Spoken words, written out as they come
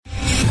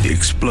the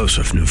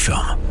explosive new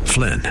film,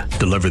 Flynn,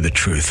 Deliver the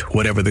Truth,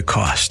 Whatever the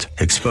Cost,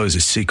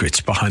 exposes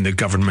secrets behind the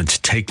government's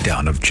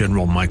takedown of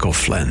General Michael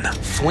Flynn.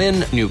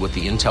 Flynn knew what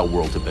the intel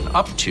world had been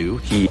up to.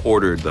 He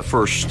ordered the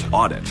first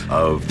audit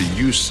of the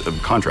use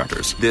of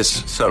contractors.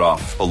 This set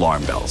off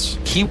alarm bells.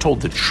 He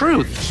told the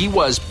truth. He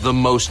was the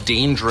most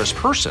dangerous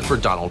person for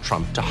Donald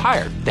Trump to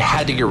hire. They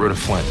had to get rid of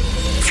Flynn.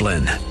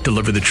 Flynn,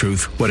 Deliver the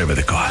Truth, Whatever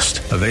the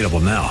Cost. Available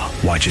now.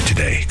 Watch it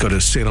today. Go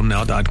to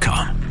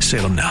salemnow.com.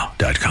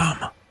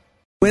 salemnow.com.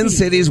 Twin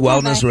Cities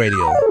Wellness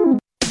Radio.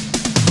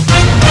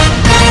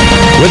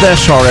 With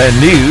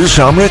SRN News,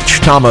 I'm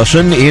Rich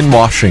Thomason in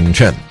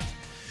Washington.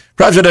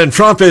 President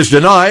Trump is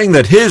denying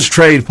that his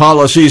trade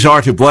policies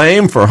are to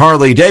blame for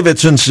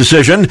Harley-Davidson's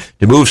decision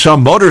to move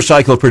some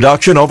motorcycle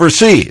production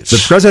overseas.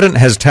 The president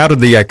has touted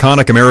the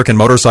iconic American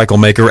motorcycle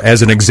maker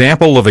as an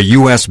example of a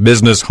U.S.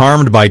 business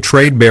harmed by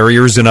trade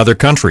barriers in other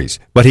countries.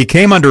 But he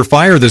came under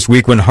fire this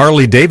week when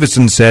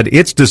Harley-Davidson said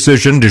its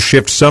decision to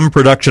shift some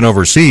production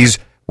overseas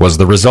was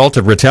the result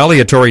of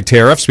retaliatory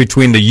tariffs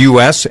between the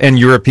U.S. and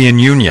European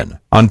Union.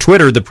 On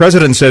Twitter, the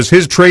president says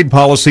his trade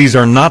policies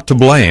are not to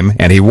blame,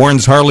 and he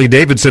warns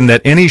Harley-Davidson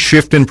that any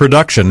shift in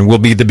production will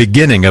be the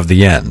beginning of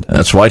the end.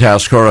 That's White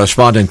House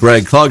correspondent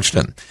Greg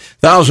Clugston.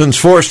 Thousands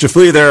forced to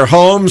flee their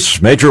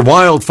homes, major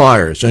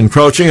wildfires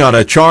encroaching on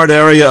a charred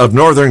area of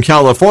Northern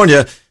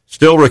California,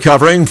 still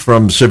recovering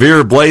from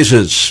severe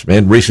blazes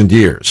in recent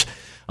years.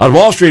 On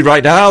Wall Street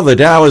right now, the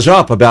Dow is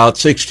up about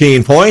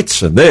 16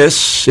 points, and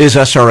this is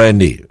SRN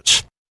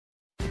News.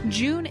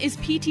 June is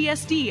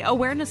PTSD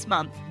Awareness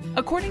Month.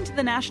 According to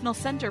the National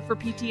Center for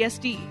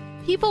PTSD,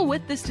 people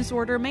with this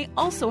disorder may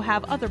also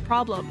have other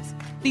problems.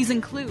 These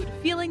include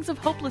feelings of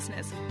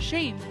hopelessness,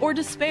 shame, or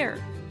despair,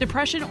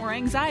 depression or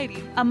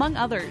anxiety, among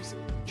others.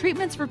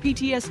 Treatments for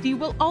PTSD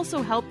will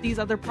also help these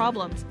other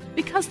problems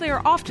because they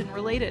are often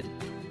related.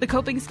 The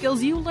coping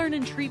skills you learn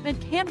in treatment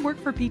can work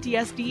for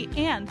PTSD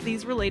and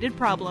these related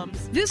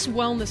problems. This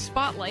Wellness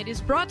Spotlight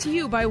is brought to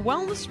you by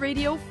Wellness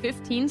Radio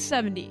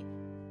 1570.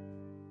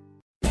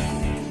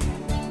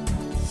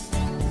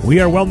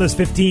 We are Wellness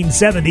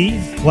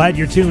 1570. Glad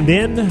you're tuned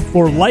in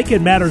for Like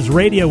It Matters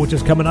Radio, which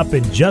is coming up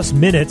in just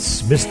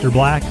minutes. Mr.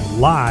 Black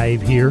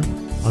live here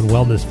on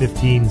Wellness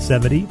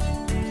 1570.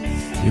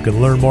 You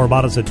can learn more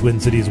about us at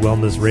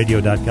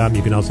TwinCitiesWellnessRadio.com.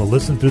 You can also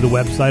listen through the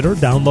website or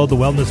download the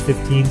Wellness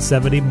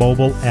 1570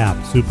 mobile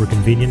app. Super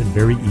convenient and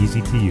very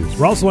easy to use.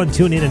 We're also on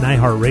TuneIn and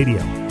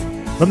iHeartRadio.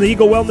 From the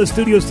Eagle Wellness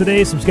Studios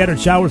today, some scattered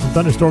showers and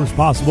thunderstorms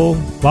possible,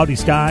 cloudy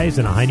skies,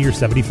 and a high near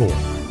 74.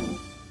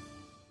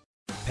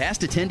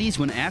 Past attendees,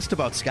 when asked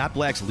about Scott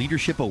Black's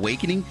Leadership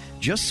Awakening,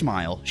 just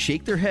smile,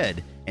 shake their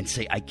head, and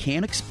say, I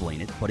can't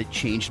explain it, but it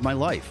changed my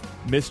life.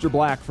 Mr.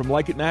 Black from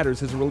Like It Matters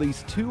has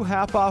released 2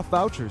 half-off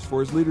vouchers for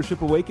his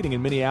Leadership Awakening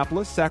in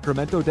Minneapolis,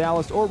 Sacramento,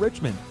 Dallas, or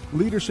Richmond.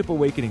 Leadership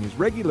Awakening is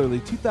regularly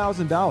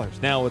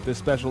 $2,000. Now with this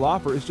special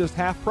offer, it's just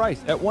half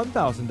price at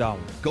 $1,000.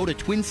 Go to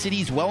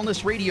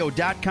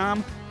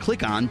TwinCitiesWellnessRadio.com,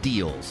 click on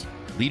Deals.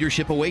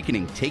 Leadership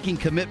Awakening, taking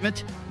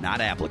commitment,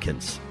 not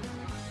applicants.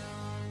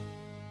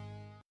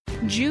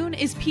 June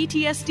is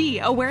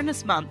PTSD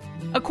Awareness Month.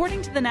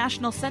 According to the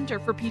National Center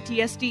for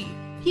PTSD,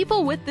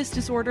 people with this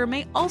disorder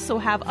may also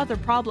have other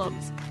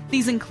problems.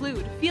 These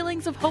include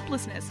feelings of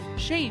hopelessness,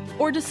 shame,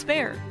 or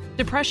despair,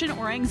 depression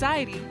or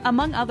anxiety,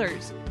 among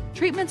others.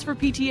 Treatments for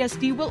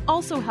PTSD will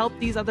also help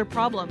these other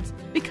problems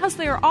because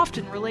they are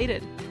often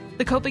related.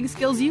 The coping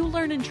skills you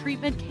learn in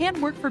treatment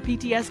can work for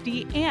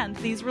PTSD and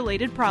these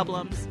related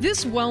problems.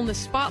 This Wellness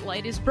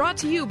Spotlight is brought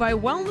to you by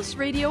Wellness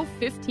Radio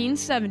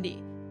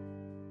 1570.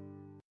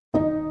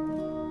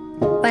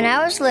 When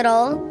I was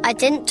little, I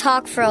didn't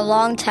talk for a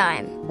long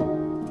time.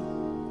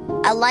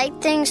 I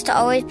liked things to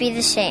always be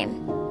the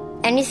same.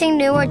 Anything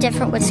new or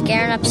different would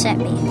scare and upset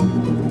me.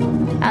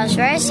 I was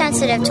very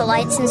sensitive to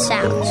lights and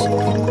sounds.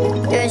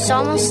 It was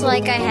almost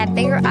like I had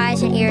bigger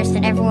eyes and ears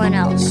than everyone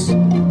else.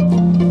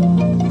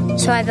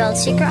 So I built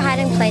secret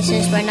hiding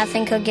places where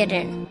nothing could get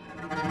in.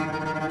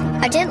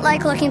 I didn't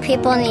like looking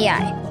people in the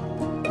eye.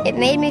 It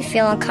made me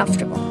feel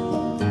uncomfortable.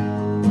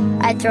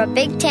 I'd throw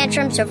big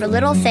tantrums over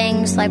little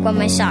things like when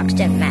my socks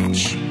didn't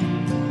match.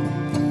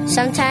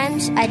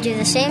 Sometimes I'd do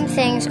the same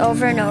things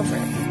over and over.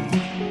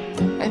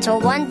 Until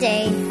one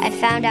day, I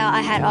found out I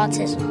had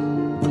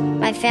autism.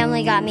 My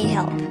family got me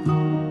help.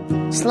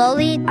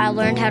 Slowly, I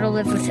learned how to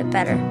live with it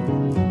better.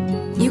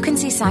 You can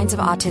see signs of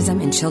autism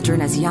in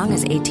children as young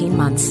as 18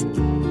 months.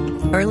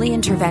 Early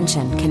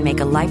intervention can make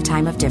a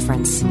lifetime of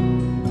difference.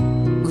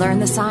 Learn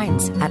the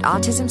signs at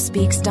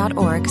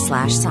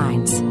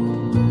autismspeaks.org/signs.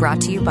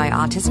 Brought to you by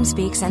Autism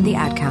Speaks and the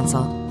Ad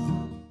Council.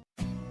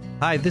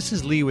 Hi, this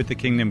is Lee with the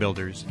Kingdom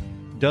Builders.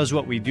 Does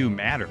what we do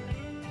matter?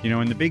 You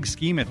know, in the big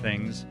scheme of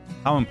things,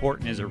 how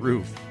important is a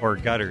roof or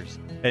gutters?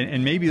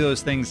 And maybe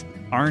those things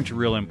aren't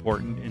real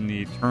important in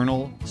the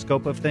eternal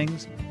scope of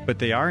things, but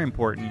they are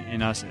important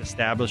in us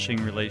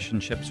establishing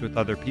relationships with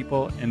other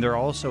people, and they're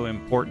also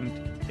important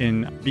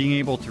in being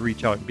able to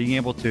reach out, being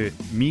able to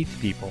meet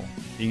people,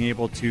 being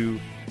able to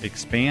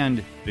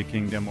expand the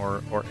kingdom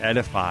or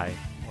edify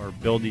or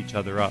build each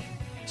other up.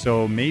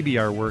 So maybe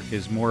our work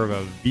is more of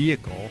a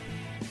vehicle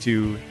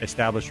to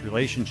establish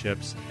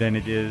relationships than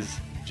it is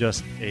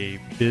just a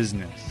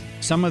business.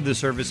 Some of the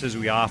services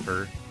we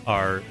offer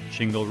are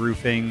shingle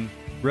roofing,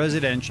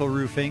 residential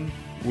roofing.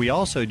 We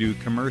also do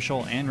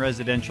commercial and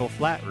residential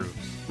flat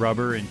roofs,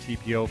 rubber and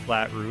TPO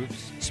flat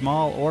roofs,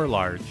 small or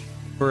large.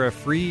 For a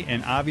free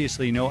and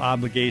obviously no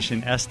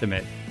obligation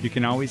estimate, you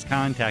can always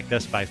contact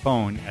us by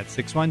phone at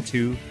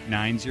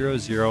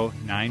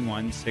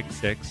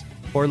 612-900-9166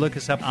 or look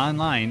us up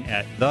online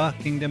at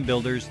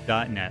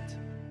thekingdombuilders.net.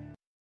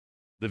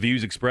 The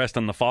views expressed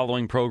on the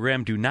following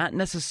program do not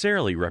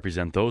necessarily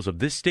represent those of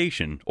this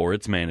station or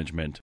its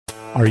management.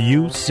 Are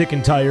you sick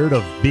and tired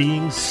of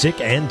being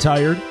sick and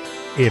tired?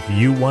 If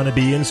you want to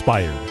be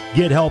inspired,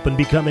 get help in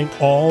becoming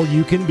all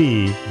you can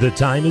be, the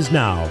time is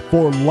now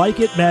for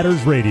Like It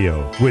Matters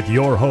Radio with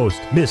your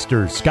host,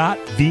 Mr. Scott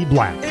V.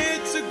 Black.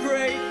 It's a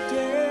great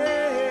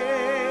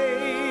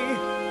day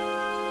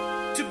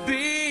to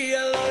be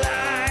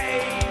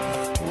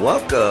alive.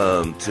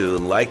 Welcome to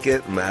Like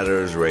It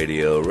Matters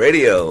Radio.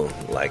 Radio,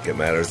 like it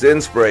matters,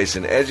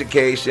 inspiration,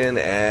 education,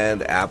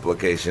 and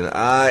application.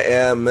 I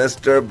am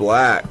Mr.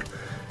 Black.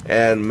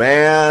 And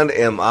man,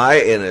 am I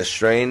in a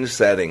strange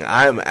setting.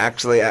 I'm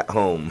actually at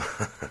home.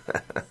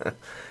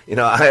 You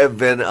know, I have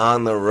been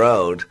on the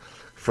road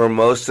for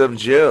most of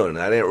June.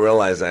 I didn't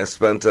realize I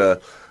spent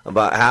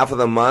about half of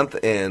the month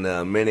in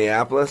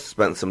Minneapolis,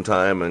 spent some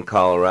time in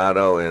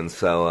Colorado, and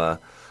so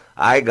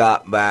I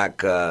got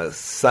back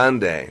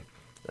Sunday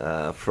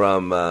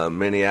from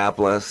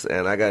Minneapolis,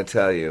 and I got to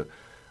tell you,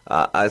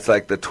 it's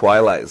like the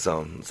Twilight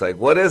Zone. It's like,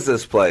 what is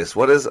this place?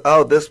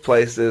 This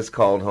place is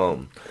called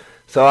home.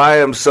 So I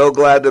am so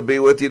glad to be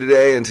with you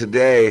today, and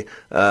today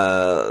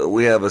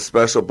we have a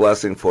special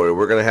blessing for you.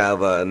 We're going to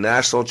have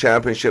national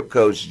championship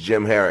coach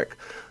Jim Herrick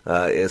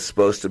is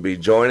supposed to be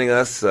joining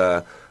us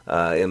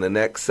in the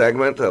next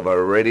segment of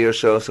our radio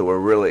show, so we're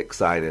really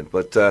excited.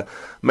 But,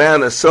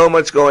 man, there's so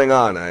much going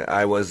on.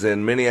 I was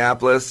in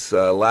Minneapolis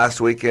last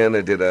weekend.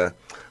 I did a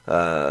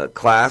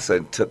class. I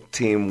took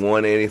Team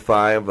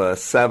 185,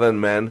 7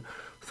 men,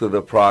 through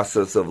the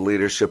process of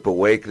Leadership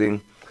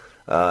Awakening.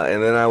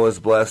 And then I was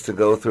blessed to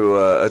go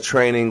through a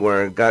training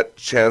where I got a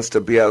chance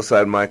to be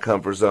outside my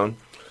comfort zone,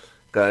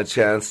 got a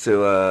chance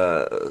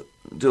to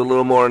do a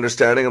little more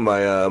understanding of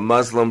my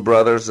Muslim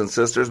brothers and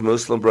sisters,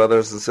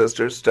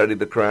 studied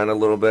the Quran a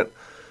little bit,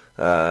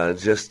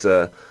 just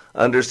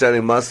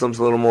understanding Muslims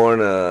a little more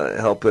and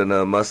helping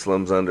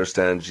Muslims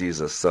understand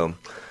Jesus. So,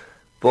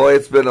 boy,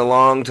 it's been a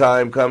long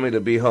time coming to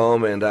be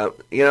home. And,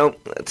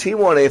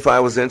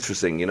 T185 was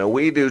interesting. You know,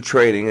 we do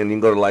training, and you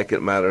can go to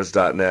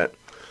likeitmatters.net.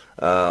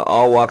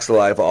 All walks of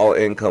life, all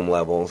income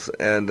levels.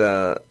 And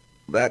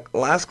that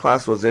last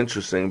class was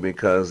interesting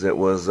because it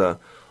was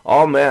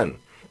all men.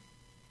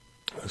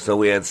 So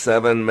we had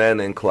 7 men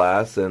in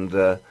class, and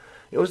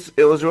it was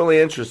really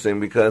interesting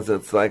because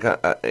it's like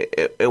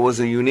it was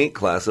a unique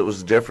class. It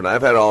was different.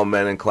 I've had all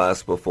men in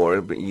class before,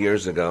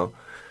 years ago.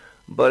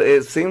 But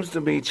it seems to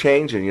be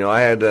changing. You know,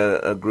 I had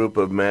a group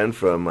of men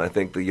from, I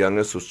think the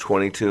youngest was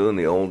 22 and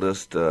the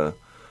oldest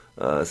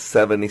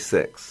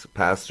 76,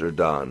 Pastor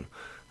Don.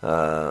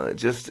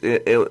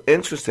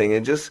 Interesting.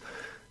 And just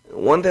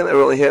one thing that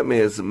really hit me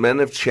is men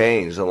have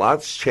changed. A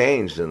lot's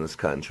changed in this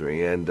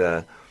country. And,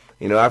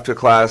 after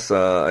class,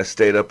 I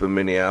stayed up in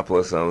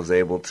Minneapolis. I was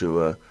able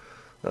to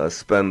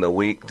spend the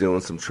week doing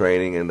some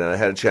training, and I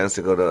had a chance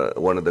to go to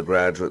one of the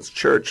graduates'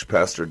 church,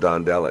 Pastor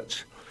Don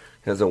Delich.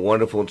 He has a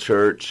wonderful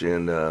church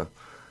in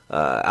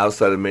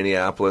outside of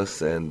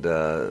Minneapolis, and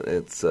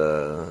it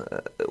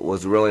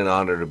was really an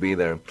honor to be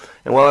there.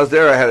 And while I was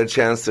there, I had a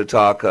chance to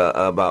talk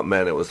about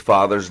men. It was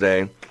Father's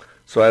Day,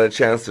 so I had a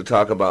chance to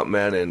talk about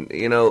men. And,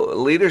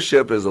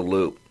 leadership is a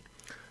loop.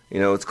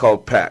 It's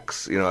called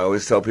PECs. I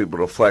always tell people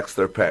to flex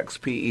their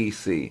PECs,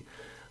 P-E-C.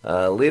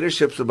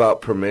 Leadership's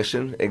about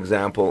permission,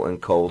 example,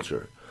 and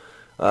culture.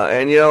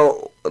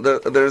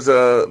 There's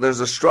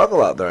a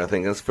struggle out there, I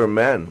think. It's for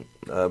men.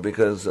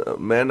 Because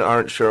men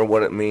aren't sure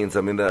what it means.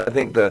 I mean, I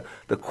think the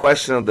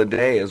question of the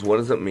day is, what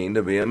does it mean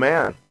to be a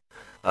man?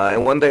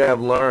 And one thing I've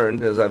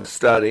learned as I've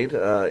studied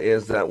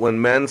is that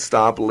when men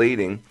stop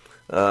leading,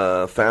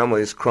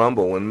 families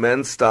crumble. When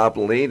men stop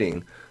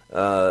leading,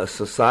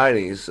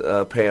 societies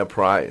pay a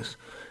price.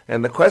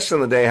 And the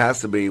question of the day has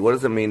to be, what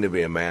does it mean to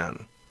be a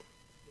man?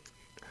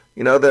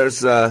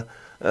 There's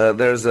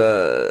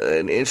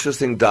an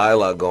interesting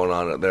dialogue going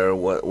on out there,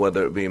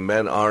 whether it be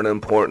men aren't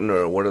important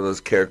or what are those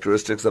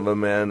characteristics of a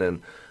man.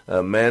 And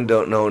men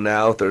don't know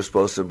now if they're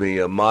supposed to be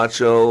a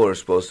macho or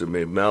supposed to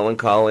be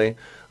melancholy.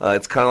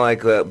 It's kind of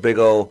like that big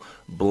old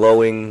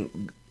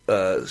blowing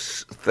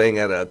thing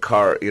at a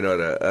car,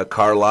 at a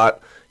car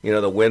lot.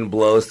 The wind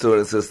blows through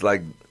it. It's just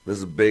like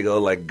this big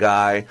old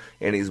guy,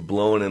 and he's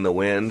blowing in the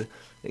wind.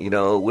 We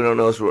don't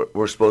know if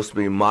we're supposed to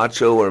be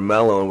macho or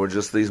mellow, and we're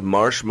just these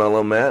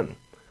marshmallow men.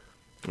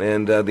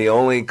 And the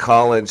only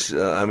college,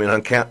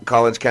 on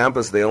college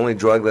campus, the only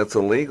drug that's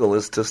illegal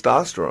is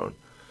testosterone.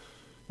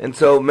 And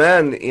so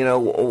men,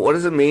 what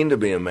does it mean to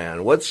be a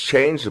man? What's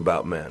changed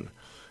about men?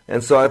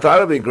 And so I thought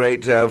it'd be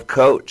great to have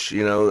Coach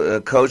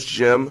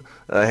Jim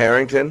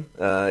Harrington.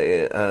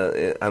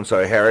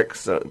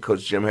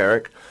 Coach Jim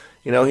Herrick.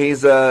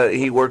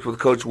 He worked with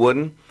Coach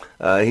Wooden.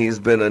 He's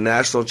been a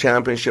national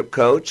championship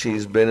coach.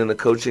 He's been in the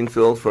coaching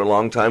field for a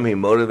long time. He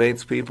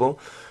motivates people.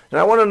 And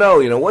I want to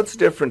know, what's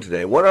different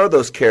today? What are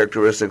those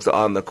characteristics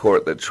on the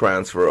court that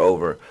transfer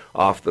over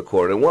off the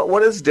court? And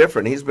what is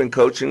different? He's been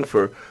coaching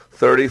for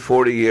 30,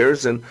 40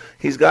 years, and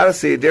he's got to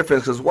see a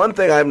difference. Because one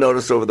thing I've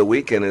noticed over the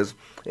weekend is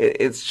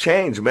it's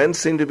changed. Men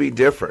seem to be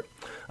different.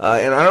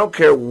 And I don't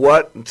care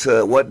what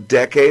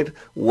decade,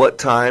 what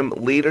time,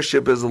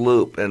 leadership is a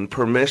loop and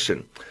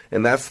permission.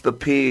 And that's the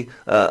P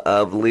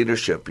of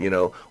leadership.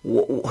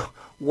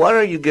 What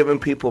are you giving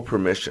people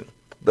permission?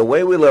 The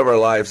way we live our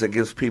lives, it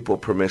gives people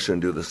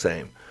permission to do the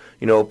same.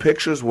 A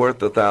picture's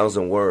worth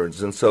 1,000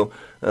 words. And so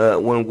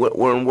when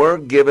we're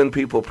giving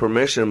people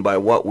permission by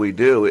what we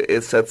do,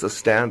 it sets a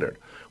standard,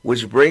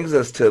 which brings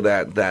us to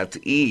that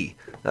E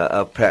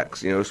of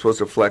pecs. We're supposed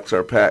to flex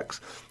our pecs.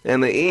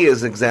 And the E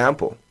is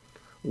example.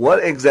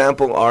 What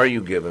example are you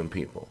giving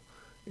people?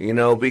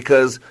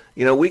 Because,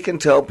 we can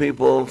tell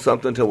people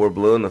something till we're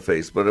blue in the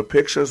face, but a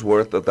picture's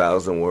worth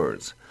 1,000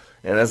 words.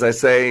 And as I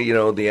say,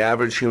 the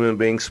average human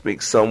being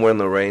speaks somewhere in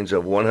the range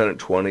of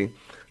 120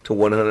 to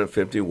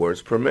 150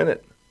 words per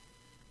minute.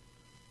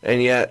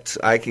 And yet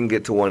I can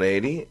get to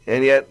 180.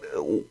 And yet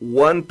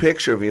one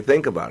picture, if you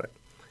think about it,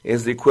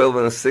 is the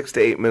equivalent of 6 to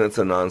 8 minutes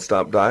of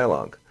nonstop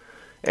dialogue.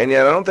 And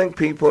yet I don't think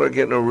people are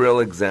getting a real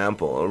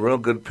example, a real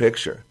good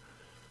picture.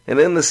 And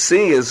then the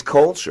C is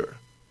culture.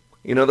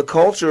 The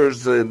culture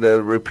is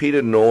the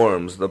repeated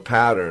norms, the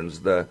patterns,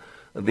 the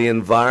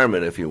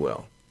environment, if you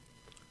will.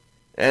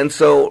 And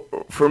so,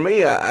 for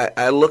me,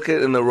 I look at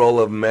it in the role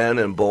of men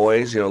and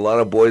boys. A lot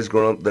of boys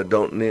grow up that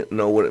don't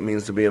know what it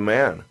means to be a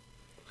man.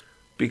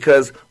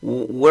 Because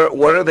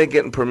what are they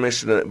getting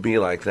permission to be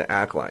like, to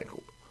act like?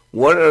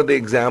 What are the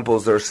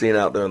examples they're seeing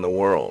out there in the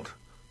world?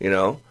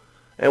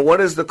 And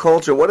what is the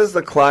culture? What is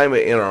the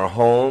climate in our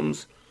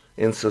homes,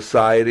 in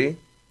society?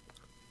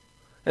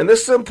 And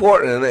this is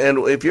important.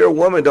 And if you're a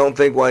woman, don't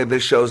think why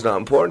this show's not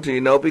important to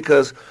you.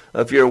 Because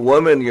if you're a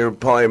woman, you're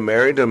probably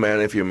married to a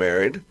man if you're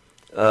married.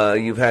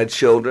 You've had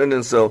children,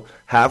 and so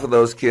half of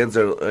those kids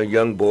are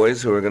young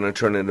boys who are going to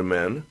turn into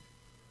men.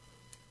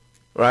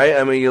 Right?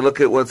 I mean, you look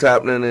at what's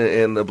happening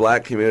in the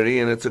black community,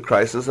 and it's a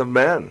crisis of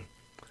men.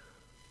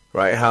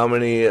 Right? How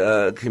many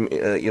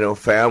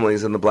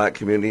families in the black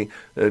community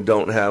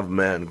don't have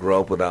men, grow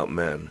up without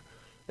men?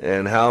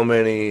 And how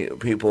many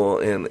people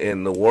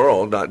in the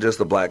world, not just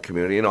the black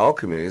community, in all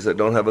communities, that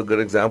don't have a good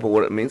example of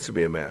what it means to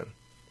be a man?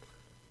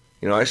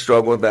 I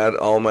struggle with that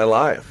all my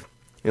life.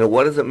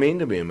 What does it mean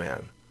to be a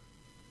man?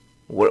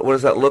 What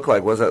does that look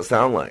like? What does that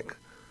sound like?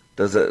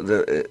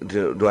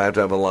 Do I have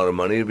to have a lot of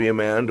money to be a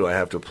man? Do I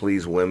have to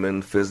please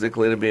women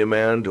physically to be a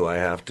man? Do I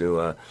have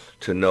to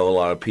know a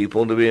lot of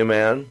people to be a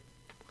man?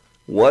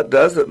 What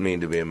does it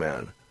mean to be a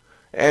man?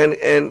 And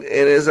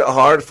is it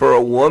hard for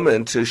a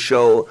woman to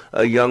show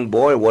a young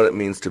boy what it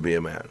means to be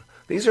a man?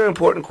 These are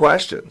important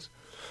questions.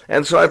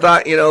 And so I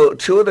thought,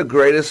 two of the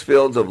greatest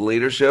fields of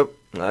leadership,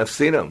 I've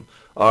seen them,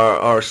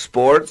 are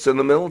sports and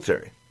the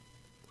military.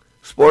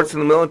 Sports in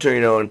the military,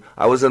 and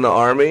I was in the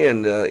Army,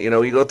 and,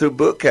 you go through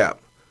boot camp.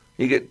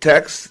 You get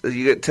tested,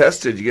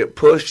 you get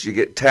pushed, you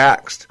get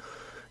taxed.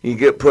 You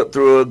get put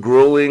through a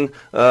grueling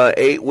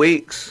 8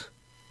 weeks.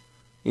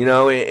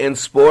 In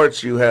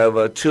sports, you have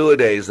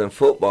 2-a-days in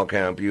football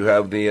camp. You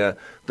have the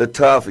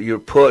tough, you're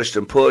pushed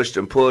and pushed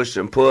and pushed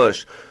and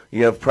pushed.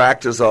 You have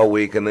practice all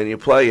week, and then you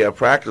play. You have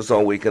practice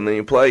all week, and then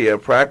you play. You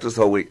have practice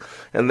all week.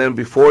 And then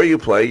before you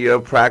play, you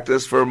have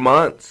practice for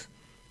months.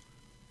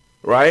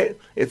 Right?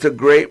 It's a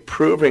great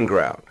proving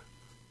ground.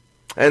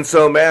 And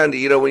so, man,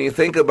 when you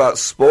think about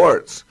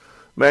sports,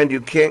 man, you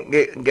can't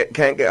get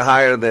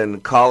higher than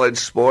college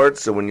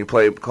sports. And when you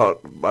play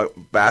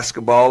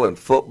basketball and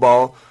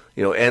football,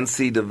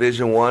 NCAA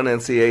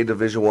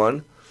Division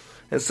I.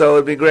 And so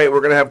it'd be great.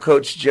 We're going to have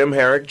Coach Jim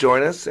Herrick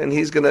join us, and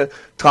he's going to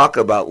talk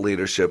about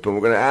leadership. And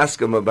we're going to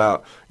ask him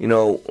about,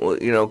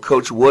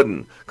 Coach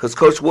Wooden. Because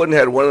Coach Wooden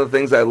had one of the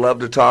things I love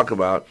to talk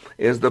about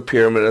is the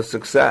pyramid of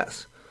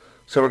success.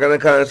 So we're going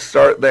to kind of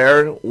start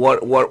there.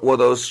 What were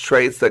those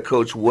traits that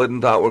Coach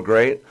Wooden thought were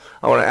great?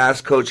 I want to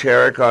ask Coach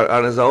Herrick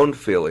on his own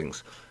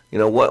feelings.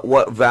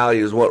 What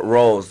values, what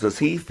roles does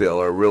he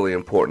feel are really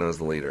important as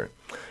a leader?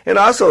 And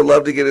I also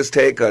love to get his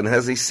take on,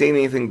 has he seen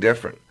anything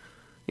different?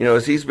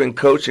 As he's been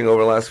coaching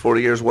over the last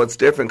 40 years, what's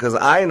different? Because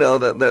I know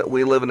that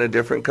we live in a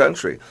different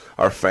country.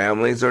 Our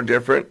families are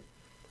different.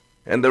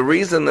 And the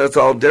reason that's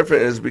all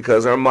different is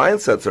because our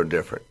mindsets are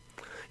different.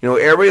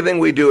 Everything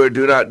we do or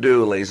do not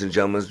do, ladies and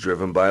gentlemen, is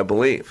driven by a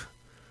belief.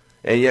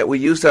 And yet we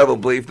used to have a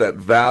belief that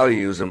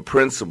values and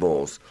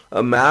principles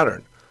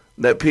mattered,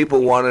 that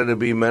people wanted to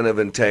be men of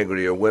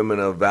integrity or women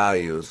of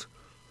values.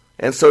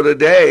 And so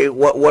today,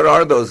 what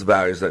are those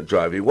values that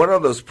drive you? What are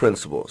those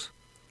principles?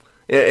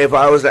 If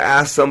I was to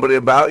ask somebody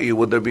about you,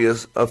 would there be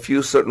a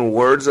few certain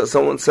words that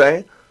someone would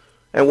say?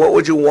 And what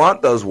would you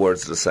want those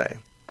words to say?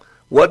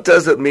 What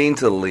does it mean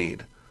to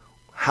lead?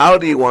 How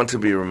do you want to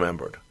be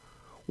remembered?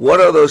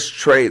 What are those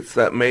traits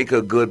that make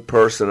a good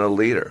person a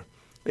leader?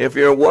 If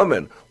you're a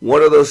woman,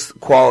 what are those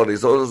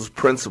qualities, those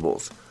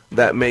principles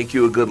that make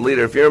you a good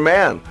leader? If you're a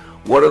man,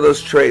 what are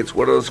those traits,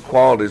 what are those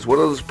qualities, what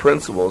are those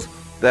principles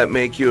that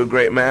make you a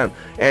great man?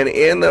 And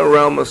in the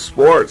realm of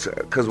sports,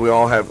 because we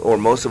all have, or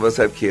most of us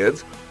have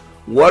kids,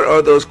 what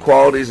are those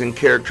qualities and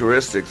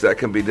characteristics that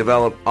can be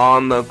developed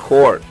on the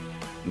court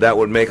that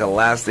would make a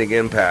lasting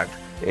impact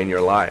in your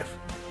life?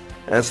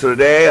 And so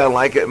today on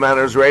Like It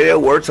Matters Radio,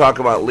 we're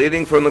talking about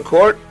leading from the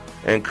court,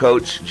 and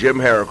Coach Jim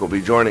Herrick will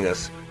be joining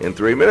us in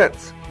 3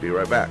 minutes. Be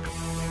right back.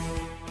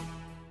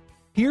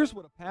 Here's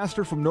what a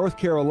pastor from North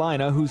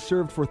Carolina who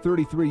served for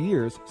 33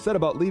 years said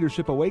about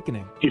Leadership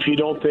Awakening. If you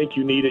don't think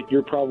you need it,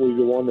 you're probably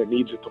the one that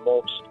needs it the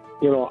most.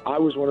 You know, I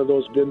was one of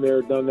those, been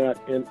there, done that,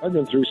 and I've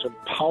been through some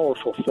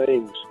powerful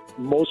things.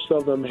 Most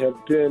of them have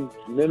been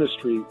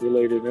ministry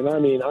related. And I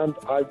mean,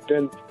 I've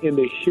been in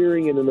the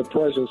hearing and in the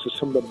presence of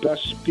some of the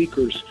best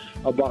speakers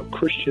about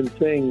Christian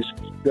things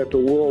that the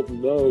world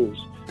knows.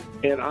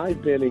 And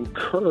I've been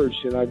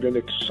encouraged, and I've been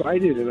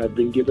excited, and I've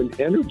been given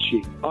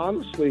energy.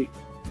 Honestly,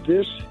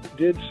 this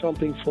did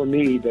something for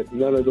me that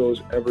none of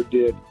those ever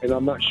did, and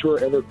I'm not sure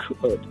ever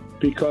could,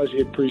 because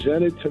it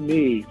presented to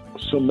me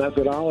some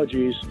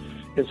methodologies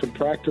and some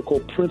practical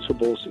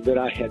principles that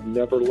I had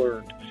never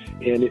learned.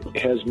 And it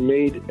has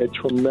made a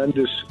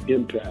tremendous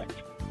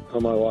impact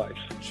on my life.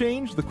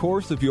 Change the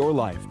course of your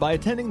life by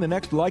attending the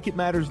next Like It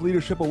Matters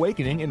Leadership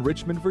Awakening in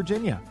Richmond,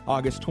 Virginia,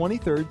 August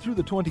 23rd through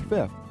the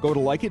 25th. Go to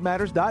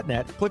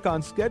likeitmatters.net, click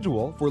on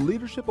Schedule for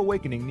Leadership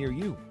Awakening near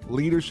you.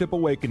 Leadership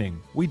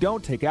Awakening. We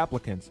don't take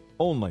applicants,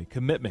 only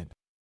commitment.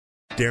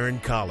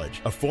 Darren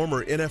College, a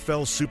former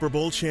NFL Super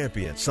Bowl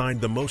champion, signed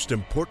the most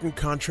important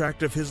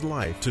contract of his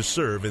life to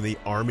serve in the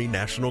Army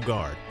National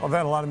Guard. I've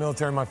had a lot of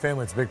military in my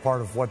family. It's a big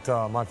part of what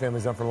my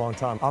family's done for a long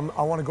time.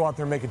 I want to go out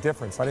there and make a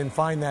difference. I didn't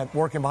find that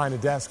working behind a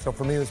desk, so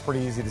for me it was a pretty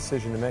easy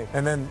decision to make.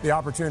 And then the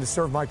opportunity to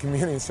serve my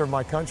community and serve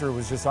my country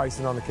was just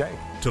icing on the cake.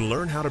 To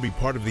learn how to be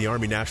part of the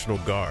Army National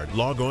Guard,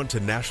 log on to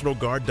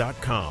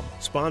nationalguard.com.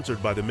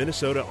 Sponsored by the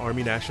Minnesota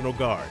Army National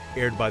Guard.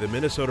 Aired by the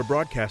Minnesota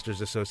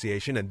Broadcasters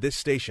Association and this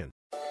station.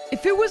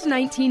 If it was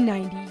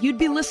 1990, you'd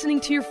be listening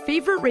to your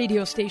favorite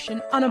radio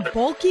station on a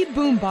bulky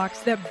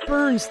boombox that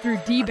burns through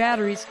D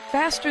batteries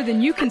faster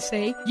than you can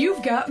say,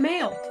 "You've got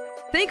mail."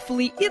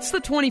 Thankfully, it's the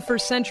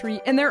 21st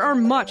century and there are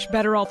much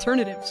better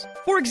alternatives.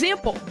 For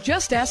example,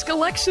 just ask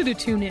Alexa to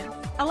tune in.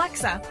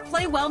 Alexa,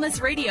 play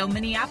Wellness Radio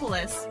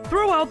Minneapolis.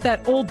 Throw out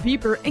that old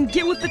beeper and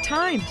get with the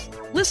times.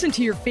 Listen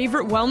to your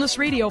favorite Wellness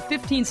Radio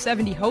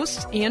 1570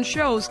 hosts and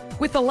shows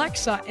with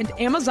Alexa and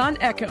Amazon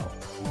Echo.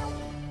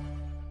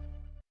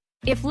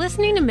 If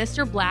listening to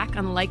Mr. Black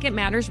on Like It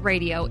Matters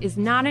Radio is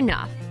not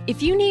enough,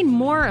 if you need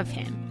more of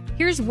him,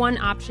 here's one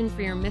option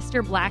for your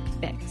Mr. Black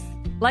fix.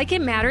 Like It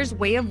Matters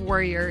Way of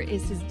Warrior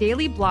is his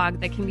daily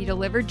blog that can be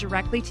delivered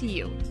directly to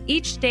you.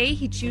 Each day,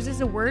 he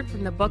chooses a word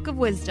from the Book of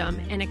Wisdom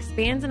and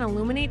expands and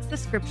illuminates the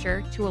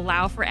scripture to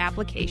allow for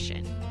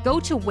application.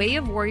 Go to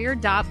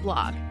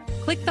wayofwarrior.blog,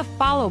 click the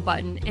follow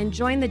button, and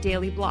join the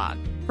daily blog.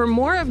 For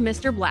more of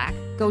Mr. Black,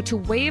 go to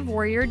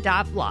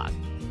wayofwarrior.blog.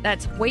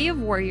 That's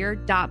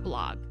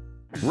wayofwarrior.blog.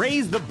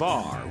 Raise the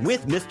bar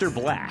with Mr.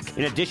 Black.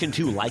 In addition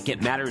to Like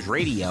It Matters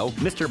Radio,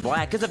 Mr.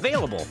 Black is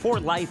available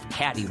for life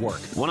caddy work,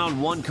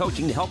 one-on-one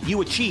coaching to help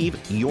you achieve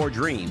your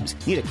dreams.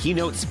 Need a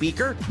keynote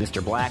speaker?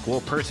 Mr. Black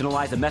will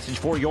personalize a message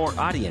for your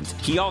audience.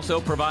 He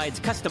also provides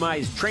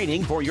customized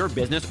training for your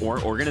business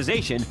or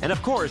organization. And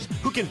of course,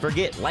 who can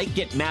forget Like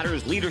It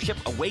Matters Leadership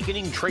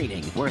Awakening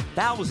Training, where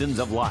thousands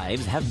of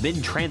lives have been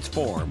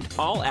transformed.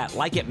 All at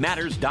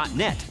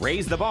likeitmatters.net.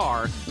 Raise the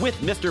bar with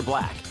Mr.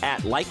 Black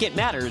at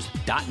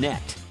likeitmatters.net.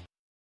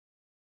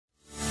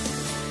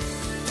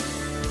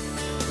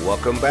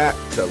 Welcome back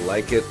to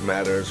Like It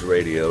Matters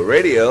Radio.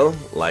 Radio,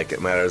 like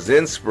it matters,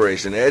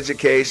 inspiration,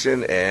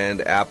 education,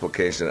 and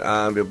application.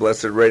 I'm your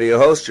blessed radio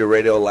host, your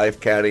radio life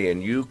caddy,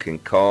 and you can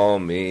call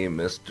me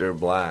Mr.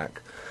 Black.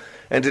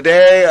 And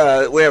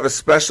today we have a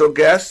special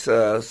guest,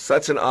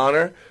 such an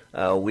honor.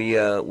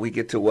 We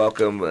get to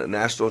welcome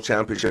National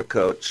Championship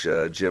Coach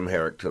Jim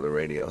Herrick to the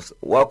radio.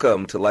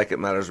 Welcome to Like It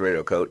Matters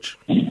Radio, Coach.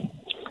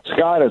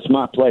 Scott, it's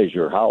my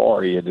pleasure. How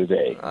are you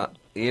today?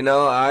 You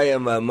know, I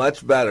am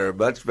much better,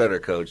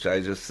 Coach.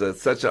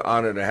 It's such an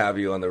honor to have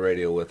you on the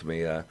radio with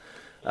me.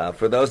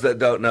 For those that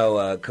don't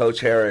know,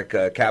 Coach Herrick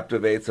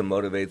captivates and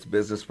motivates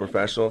business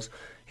professionals.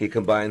 He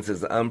combines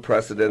his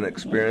unprecedented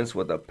experience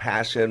with a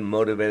passion,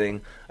 motivating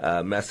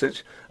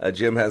message.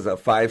 Jim has a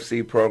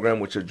 5C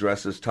program which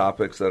addresses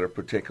topics that are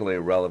particularly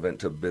relevant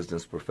to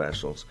business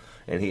professionals.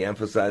 And he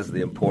emphasizes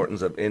the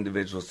importance of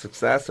individual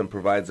success and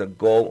provides a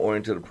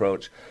goal-oriented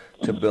approach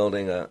to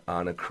building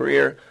on a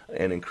career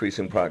and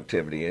increasing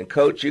productivity. And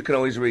Coach, you can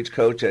always reach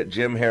Coach at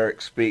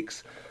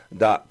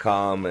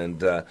jimherrickspeaks.com.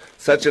 And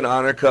such an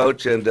honor,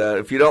 Coach. And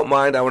if you don't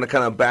mind, I want to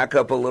kind of back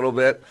up a little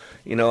bit.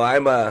 You know,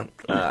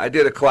 I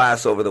did a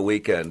class over the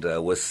weekend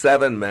with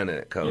 7 men in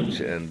it, Coach.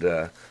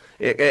 And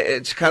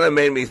It kind of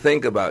made me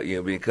think about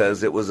you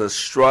because it was a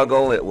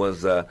struggle. It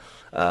was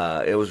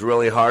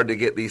really hard to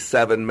get these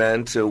 7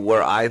 men to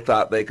where I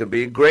thought they could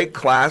be. Great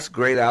class,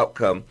 great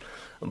outcome.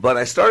 But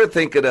I started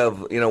thinking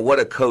of, what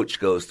a coach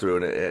goes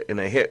through,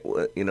 and I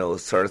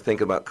started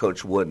thinking about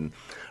Coach Wooden.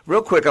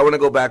 Real quick, I want to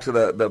go back to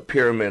the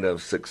pyramid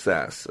of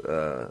success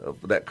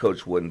that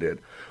Coach Wooden did.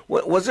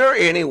 Was there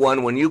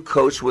anyone, when you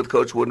coached with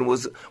Coach Wooden,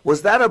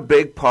 was that a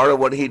big part of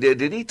what he did?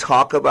 Did he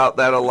talk about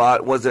that a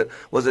lot? Was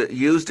it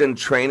used in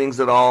trainings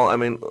at all? I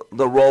mean,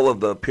 the role of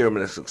the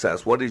pyramid of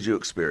success. What did you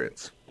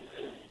experience?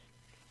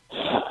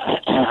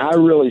 I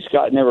really,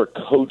 Scott, never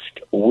coached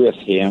with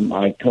him.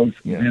 I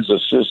coached with his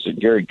assistant,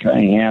 Gary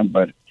Cunningham,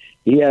 but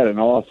he had an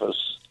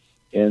office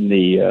in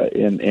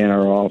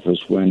our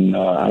office when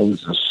I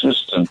was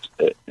assistant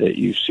at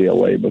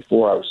UCLA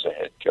before I was the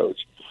head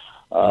coach.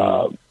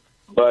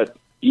 But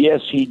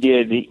yes, he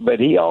did.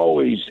 But he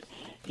always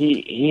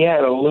he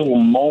had a little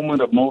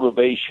moment of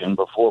motivation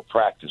before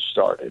practice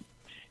started,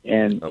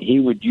 and he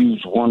would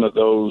use one of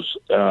those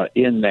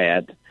in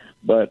that.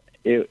 But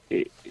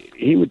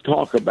he would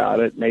talk about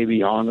it,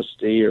 maybe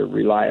honesty or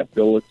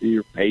reliability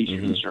or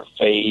patience or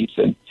faith,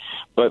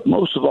 but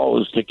most of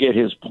all is to get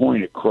his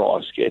point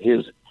across, get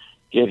his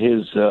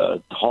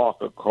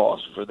talk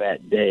across for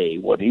that day,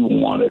 what he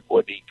wanted,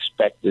 what he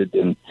expected,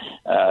 and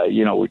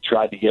we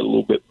tried to get a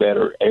little bit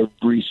better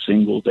every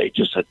single day,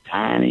 just a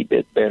tiny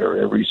bit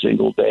better every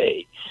single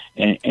day,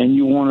 and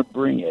you want to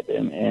bring it,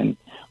 and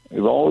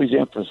we've always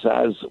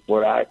emphasized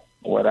what I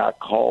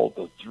call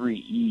the 3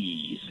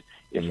 E's.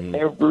 If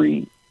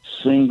every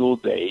single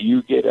day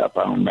you get up,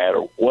 no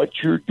matter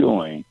what you're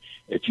doing,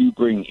 if you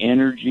bring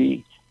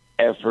energy,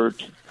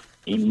 effort,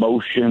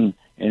 emotion,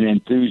 and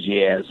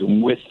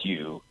enthusiasm with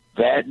you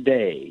that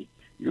day,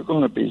 you're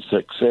going to be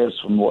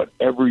successful in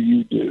whatever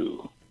you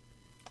do.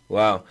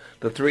 Wow,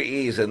 the 3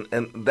 E's, and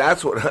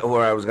that's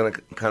where I was going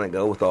to kind of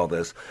go with all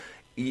this.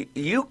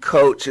 You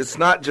coach, it's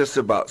not just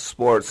about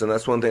sports, and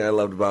that's one thing I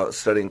loved about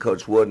studying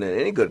Coach Wooden, and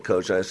any good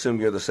coach, I assume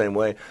you're the same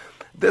way.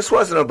 This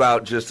wasn't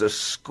about just a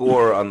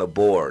score on the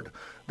board.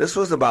 This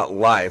was about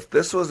life.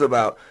 This was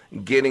about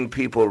getting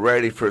people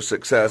ready for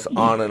success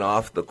on and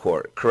off the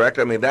court, correct?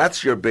 I mean,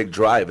 that's your big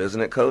drive,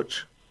 isn't it,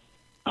 Coach?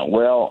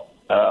 Well,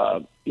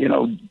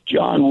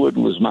 John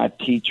Wooden was my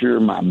teacher,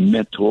 my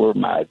mentor,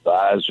 my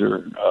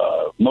advisor.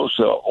 Most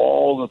of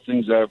all the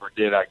things I ever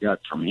did, I got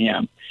from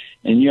him.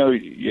 And,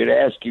 you'd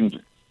ask him,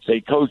 say,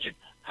 Coach,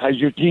 how's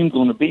your team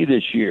going to be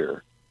this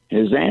year?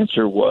 His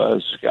answer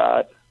was,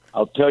 Scott,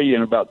 I'll tell you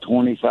in about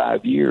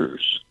 25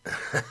 years.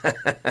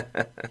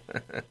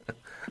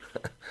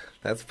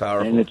 That's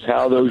powerful. And it's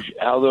how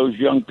those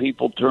young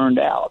people turned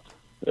out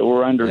that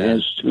were under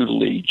his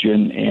tutelage.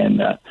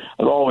 And I've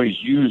always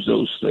used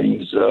those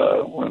things.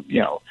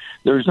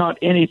 There's not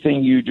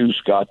anything you do,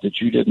 Scott,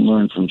 that you didn't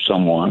learn from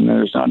someone.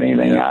 There's not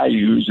anything I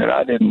use that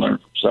I didn't learn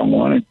from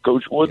someone. And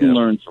Coach Wooden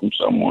learned from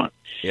someone.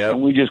 Yep.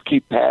 And we just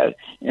keep passing.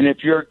 And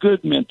if you're a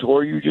good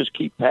mentor, you just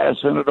keep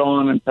passing it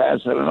on and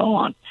passing it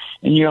on.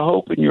 And you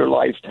hope in your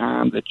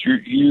lifetime that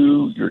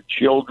your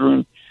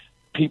children,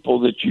 people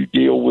that you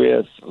deal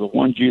with, the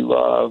ones you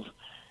love,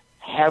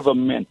 have a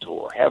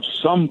mentor, have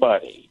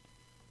somebody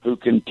who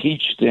can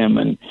teach them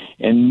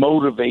and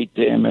motivate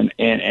them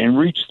and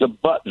reach the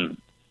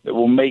button that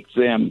will make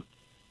them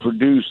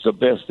produce the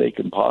best they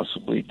can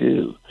possibly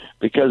do.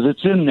 Because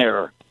it's in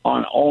there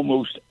on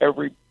almost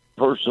every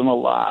person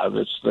alive.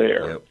 It's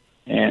there. Yep.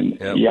 And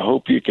you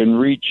hope you can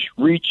reach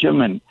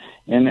them,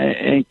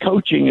 and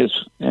coaching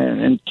is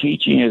and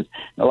teaching is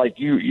like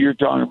you're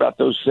talking about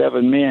those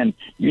 7 men.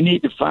 You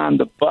need to find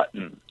the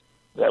button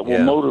that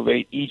will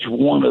motivate each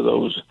one of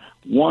those.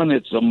 One,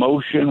 it's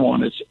emotion.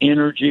 One, it's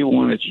energy.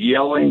 One, it's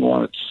yelling.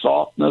 One, it's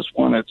softness.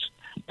 One, it's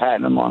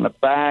patting them on the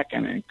back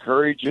and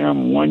encouraging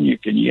them. One you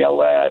can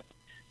yell at,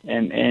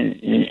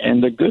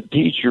 and the good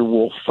teacher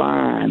will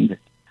find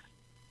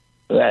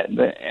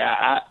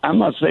that. I'm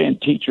not saying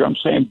teacher. I'm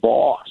saying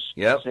boss.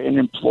 Yep. I'm saying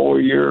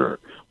employer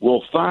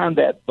will find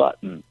that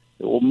button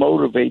that will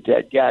motivate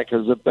that guy,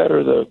 because the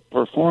better the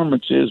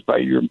performance is by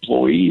your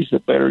employees, the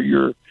better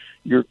your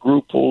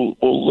group will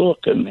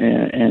look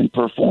and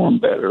perform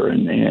better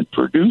and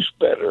produce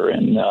better.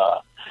 And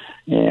I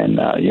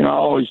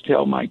always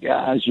tell my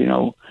guys,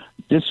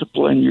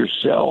 discipline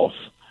yourself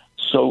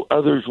so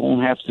others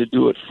won't have to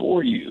do it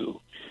for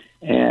you.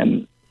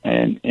 And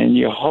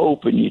you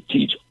hope and you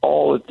teach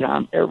all the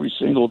time, every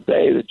single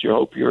day, that you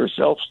hope you're a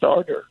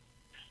self-starter,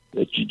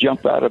 that you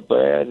jump out of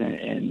bed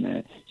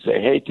and say,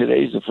 hey,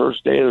 today's the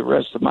first day of the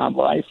rest of my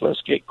life.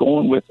 Let's get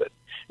going with it.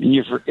 And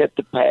you forget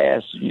the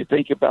past and you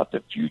think about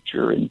the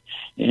future and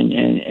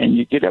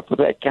you get up with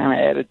that kind of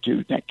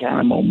attitude, that kind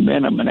of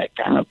momentum and that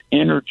kind of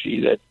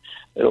energy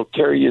that'll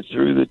carry you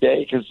through the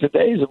day, because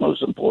today is the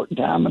most important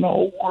time in the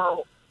whole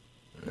world.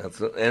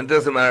 And it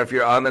doesn't matter if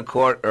you're on the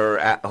court or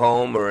at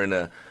home or in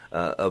a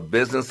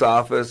business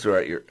office or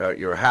at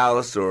your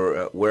house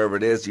or wherever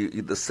it is, you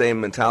the same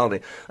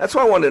mentality. That's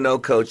why I wanted to know,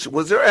 Coach,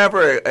 was there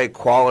ever a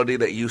quality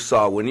that you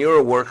saw when you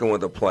were working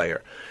with a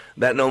player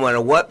that no matter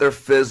what their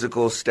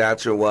physical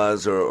stature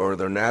was or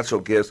their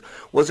natural gifts,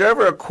 was there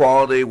ever a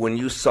quality when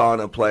you saw in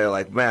a player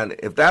like, man,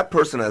 if that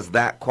person has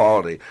that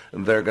quality,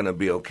 they're going to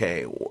be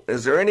okay?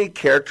 Is there any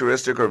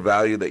characteristic or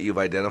value that you've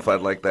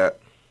identified like that?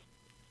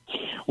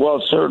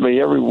 Well,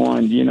 certainly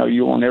everyone,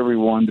 you want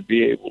everyone to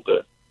be able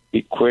to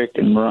be quick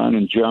and run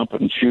and jump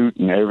and shoot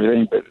and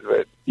everything, but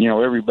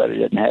everybody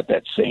doesn't have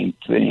that same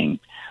thing.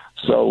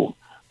 So,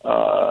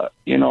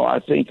 I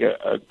think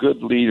a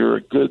good leader,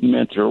 a good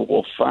mentor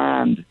will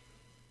find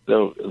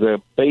the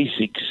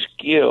basic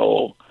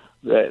skill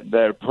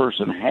that a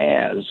person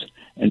has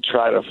and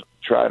try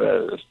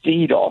to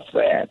feed off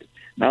that.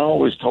 And I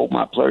always told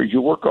my players,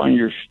 you work on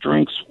your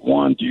strengths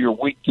 1 to your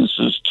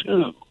weaknesses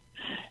 2.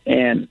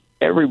 And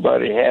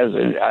everybody has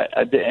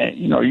it.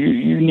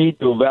 You need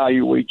to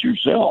evaluate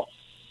yourself.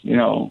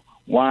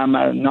 Why am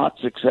I not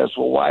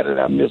successful? Why did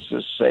I miss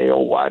this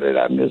sale? Why did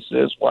I miss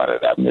this? Why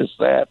did I miss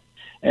that?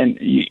 And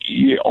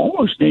you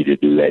almost need to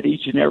do that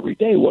each and every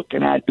day. What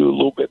can I do a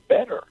little bit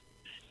better?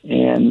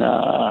 And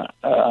how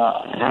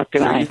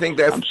can I? You think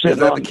is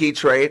that the key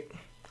trait?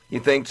 You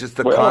think just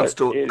the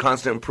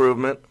constant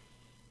improvement?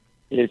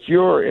 If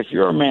you're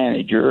a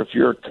manager, if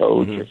you're a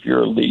coach, if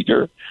you're a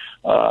leader,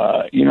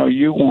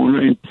 you want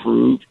to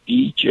improve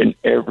each and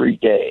every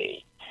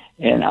day.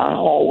 And I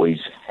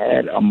always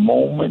had a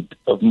moment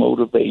of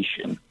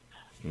motivation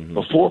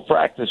before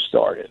practice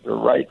started, or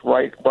right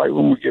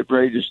when we get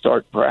ready to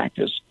start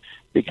practice,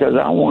 because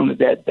I wanted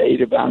that day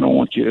to, I don't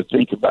want you to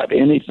think about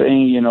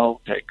anything,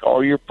 take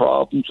all your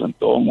problems and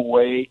throw them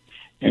away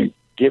and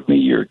give me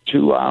your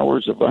 2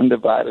 hours of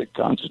undivided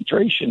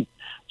concentration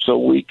so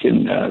we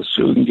can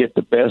get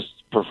the best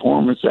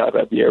performance out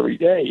of you every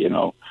day.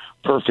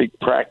 Perfect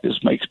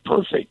practice makes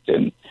perfect.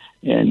 And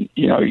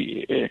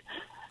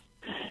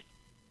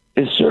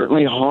it's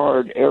certainly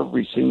hard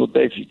every single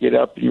day if you get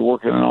up and you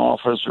work in an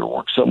office or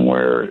work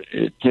somewhere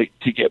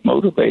to get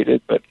motivated.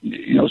 But,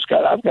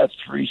 Scott, I've got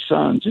 3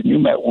 sons, and you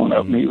met one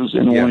of them. He was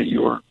in one of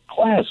your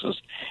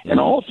classes. And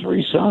all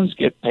 3 sons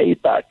get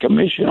paid by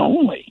commission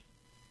only.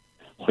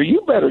 Well,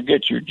 you better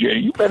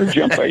you better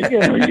jump out.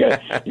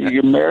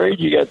 You're married,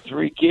 you got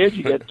 3 kids,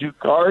 you got 2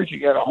 cars, you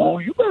got a home.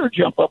 You better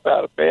jump up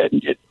out of bed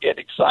and get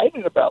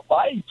excited about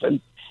life.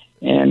 And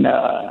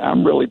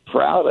I'm really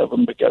proud of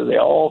them because they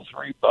all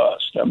 3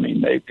 bust. I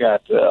mean, they've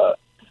got,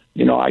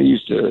 I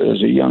used to,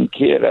 as a young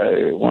kid,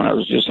 when I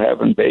was just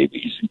having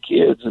babies and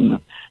kids, and I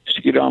used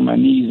to get on my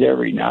knees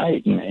every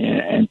night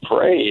and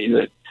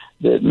pray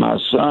that my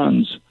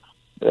sons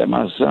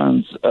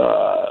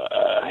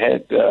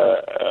had,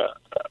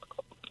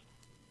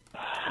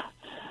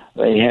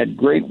 they had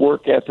great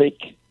work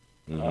ethic.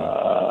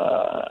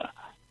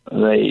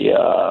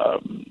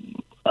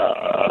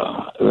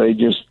 They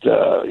just,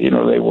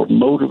 they were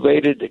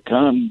motivated to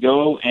come and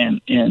go, and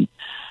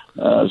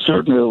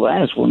certainly the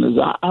last one is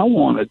I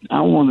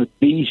wanted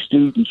B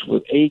students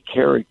with A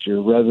character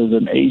rather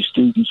than A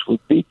students with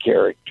B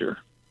character.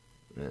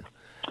 Yeah.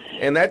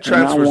 And that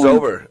transfers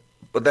over.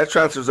 But that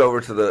transfers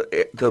over to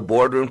the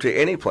boardroom, to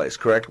any place,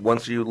 correct?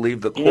 Once you leave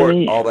the court,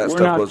 all that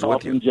stuff goes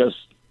with you.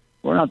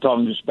 We're not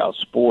talking just about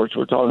sports.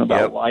 We're talking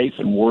about life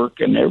and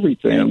work and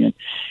everything.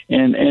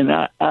 And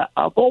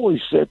I've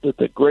always said that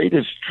the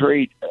greatest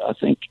trait, I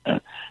think,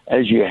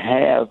 as you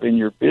have in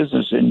your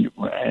business, and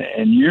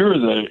you're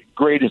the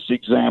greatest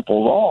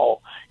example of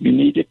all, you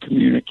need to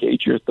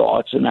communicate your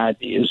thoughts and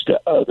ideas to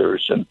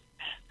others. And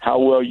how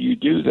well you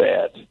do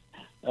that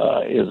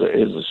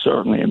is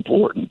certainly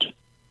important.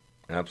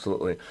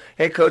 Absolutely.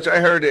 Hey, Coach, I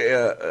heard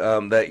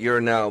that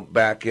you're now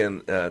back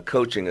in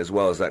coaching as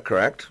well. Is that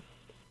correct?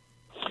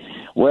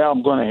 Well,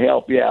 I'm going to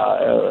help.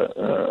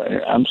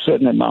 I'm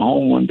sitting at my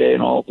home one day,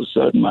 and all of a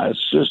sudden my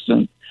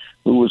assistant,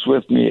 who was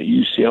with me at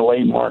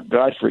UCLA, Mark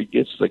Godfrey,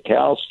 gets the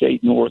Cal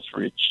State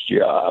Northridge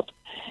job.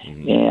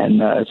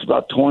 And it's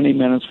about 20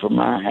 minutes from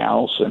my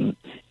house, and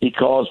he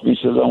calls me and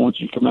says, I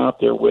want you to come out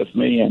there with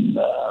me. And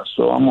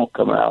so I'm going to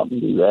come out and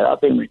do that.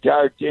 I've been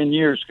retired 10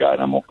 years, Scott,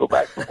 and I'm going to go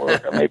back to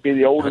work. I may be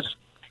the oldest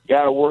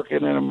guy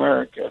working in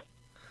America.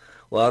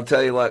 Well, I'll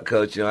tell you what,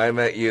 Coach. I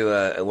met you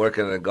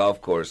working at a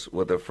golf course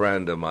with a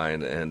friend of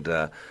mine,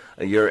 and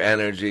your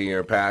energy,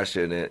 your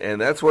passion, and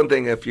that's one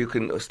thing. If you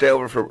can stay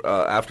over for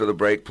after the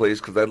break,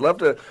 please, because I'd love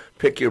to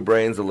pick your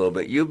brains a little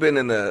bit. You've been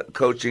in the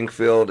coaching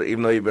field,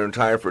 even though you've been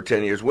retired for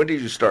 10 years. When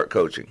did you start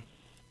coaching?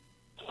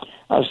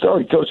 I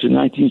started coaching in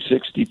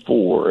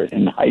 1964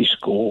 in high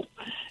school,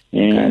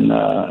 and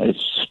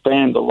it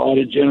spanned a lot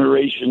of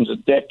generations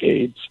and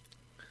decades.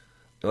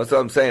 That's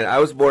what I'm saying. I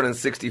was born in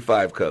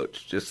 65,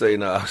 Coach, just so you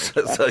know.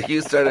 So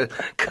you started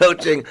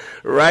coaching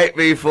right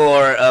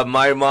before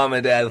my mom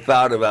and dad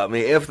thought about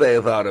me, if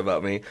they thought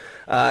about me.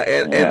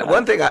 And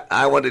one thing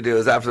I want to do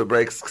is after the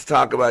break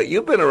talk about,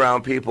 you've been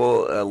around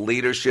people,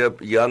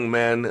 leadership, young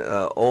men,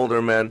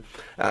 older men,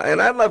 and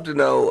I'd love to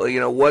know,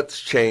 what's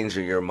changed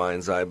in your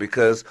mind's eye,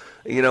 because,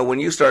 when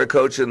you started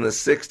coaching in the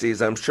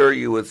 60s, I'm sure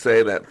you would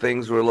say that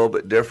things were a little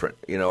bit different.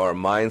 Our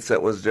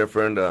mindset was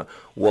different,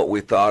 what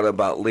we thought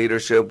about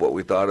leadership, what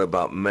we thought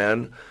about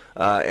men.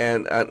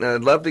 And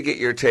I'd love to get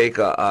your take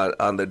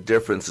on the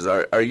differences.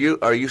 Are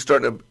you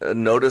starting to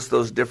notice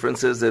those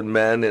differences in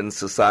men in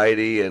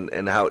society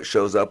and how it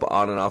shows up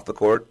on and off the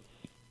court?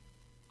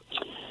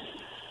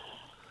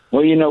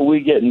 Well, we're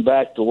getting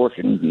back to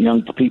working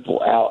young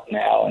people out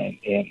now, and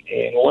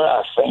what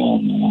I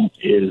found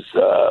is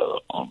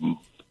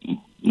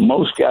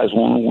most guys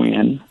want to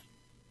win.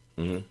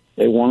 Mm-hmm.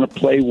 They want to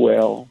play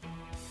well.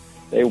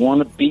 They want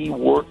to be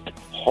worked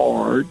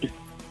hard.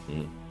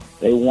 Mm-hmm.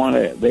 They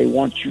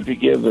want you to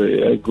give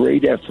a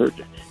great effort.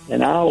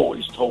 And I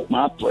always told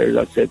my players,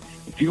 I said,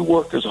 if you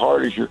work as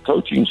hard as your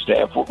coaching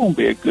staff, we're going to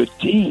be a good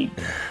team.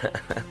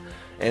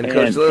 And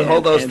Coach,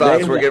 hold those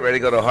thoughts. We're getting ready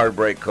to go to a hard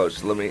break,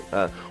 Coach.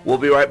 We'll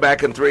be right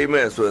back in 3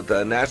 minutes with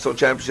National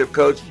Championship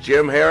Coach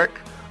Jim Herrick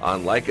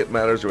on Like It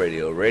Matters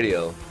Radio.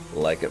 Radio,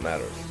 like it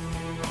matters.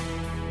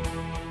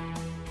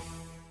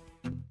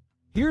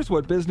 Here's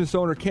what business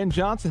owner Ken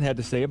Johnson had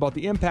to say about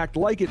the impact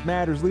Like It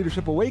Matters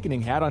Leadership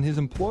Awakening had on his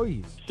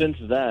employees. Since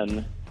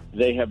then,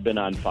 they have been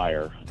on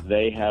fire.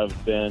 They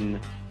have been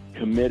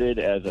committed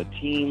as a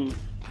team,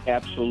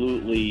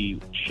 absolutely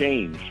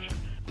changed.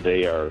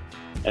 They are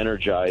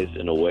energized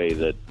in a way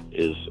that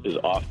is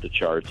off the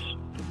charts,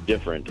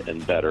 different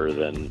and better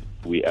than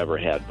we ever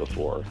had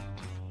before.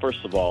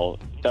 First of all,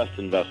 best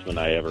investment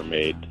I ever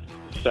made.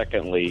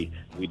 Secondly,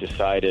 we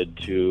decided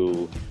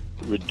to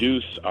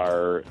reduce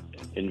our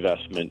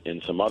investment in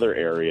some other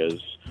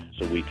areas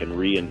so we can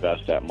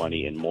reinvest that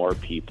money in more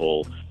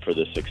people for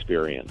this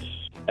experience.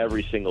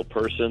 Every single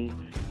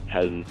person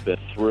has been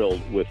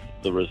thrilled with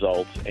the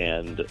results,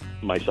 and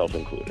myself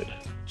included.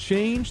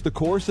 Change the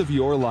course of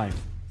your life.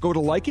 Go to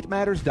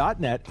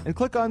likeitmatters.net and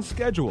click on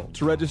Schedule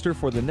to register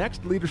for the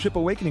next Leadership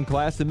Awakening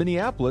class in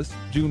Minneapolis,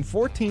 June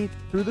 14th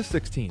through the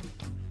 16th.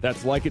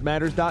 That's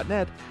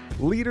likeitmatters.net.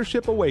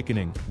 Leadership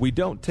Awakening. We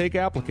don't take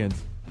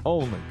applicants,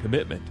 only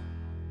commitment.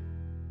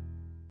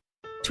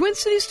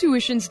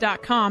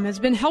 TwinCitiesTuitions.com has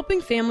been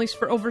helping families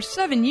for over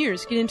 7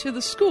 years get into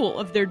the school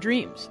of their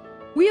dreams.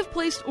 We have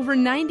placed over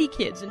 90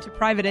 kids into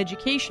private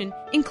education,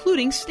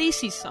 including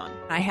Stacy's son.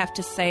 I have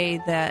to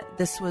say that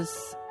this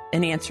was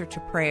an answer to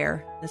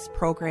prayer. This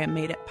program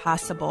made it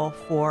possible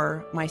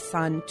for my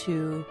son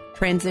to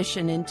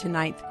transition into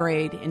 9th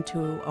grade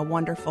into a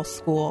wonderful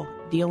school.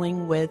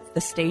 Dealing with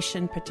the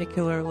station,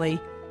 particularly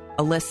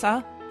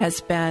Alyssa, has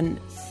been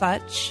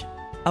such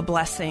a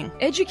blessing.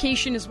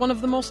 Education is one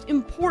of the most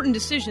important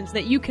decisions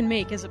that you can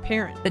make as a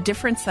parent. The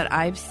difference that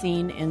I've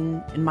seen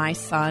in my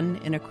son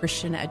in a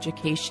Christian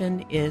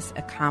education is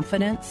a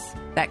confidence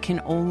that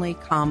can only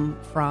come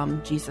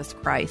from Jesus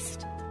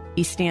Christ.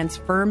 He stands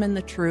firm in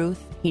the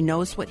truth. He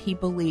knows what he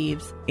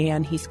believes,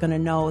 and he's going to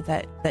know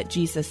that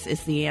Jesus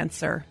is the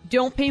answer.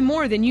 Don't pay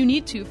more than you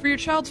need to for your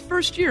child's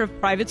first year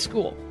of private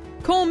school.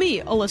 Call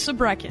me, Alyssa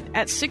Brecken,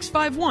 at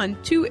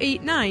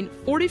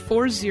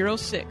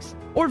 651-289-4406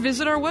 or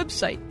visit our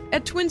website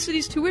at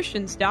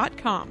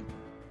TwinCitiesTuitions.com.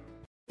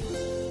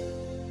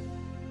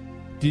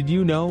 Did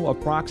you know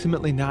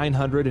approximately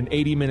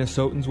 980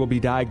 Minnesotans will be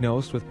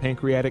diagnosed with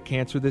pancreatic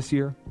cancer this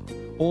year?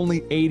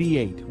 Only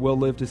 88 will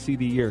live to see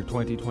the year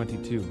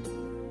 2022.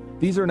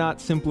 These are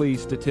not simply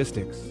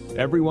statistics.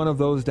 Every one of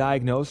those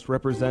diagnosed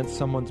represents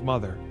someone's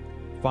mother,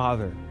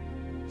 father,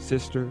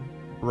 sister,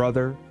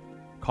 brother,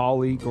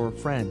 colleague, or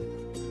friend.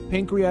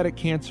 Pancreatic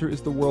cancer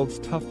is the world's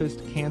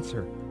toughest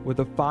cancer, with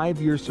a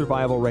 5-year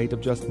survival rate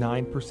of just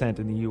 9%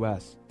 in the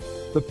U.S.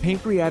 The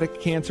Pancreatic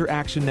Cancer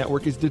Action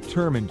Network is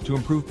determined to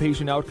improve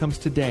patient outcomes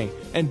today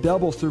and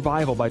double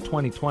survival by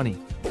 2020.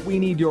 But we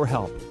need your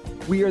help.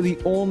 We are the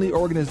only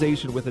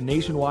organization with a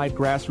nationwide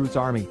grassroots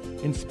army,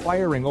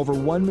 inspiring over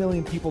 1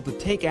 million people to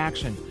take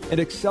action and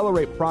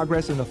accelerate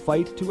progress in the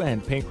fight to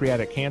end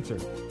pancreatic cancer.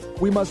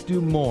 We must do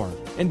more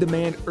and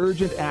demand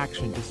urgent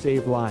action to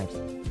save lives.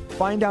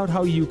 Find out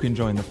how you can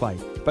join the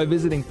fight by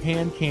visiting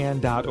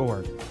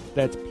pancan.org.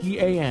 That's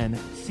PANCAN.org.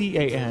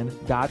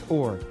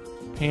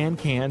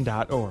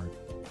 pancan.org.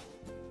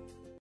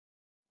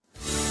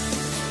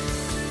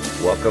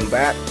 Welcome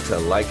back to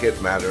Like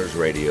It Matters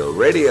Radio.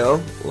 Radio,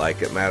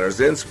 like it matters,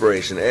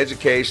 inspiration,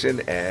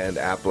 education, and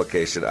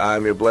application.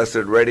 I'm your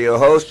blessed radio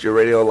host, your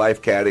radio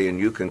life caddy, and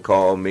you can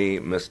call me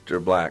Mr.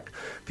 Black.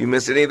 If you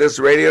miss any of this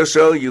radio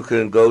show, you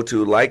can go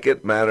to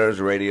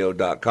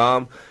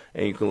likeitmattersradio.com,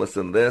 and you can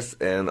listen to this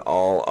and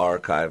all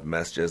archive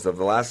messages of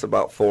the last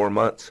about 4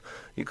 months.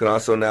 You can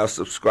also now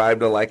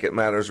subscribe to Like It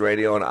Matters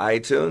Radio on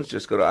iTunes.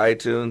 Just go to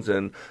iTunes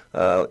and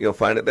you'll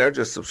find it there.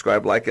 Just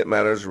subscribe Like It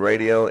Matters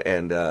Radio,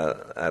 and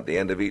at the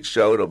end of each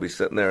show, it'll be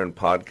sitting there in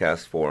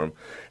podcast form.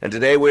 And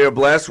today we are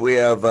blessed. We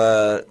have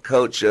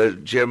Coach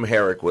Jim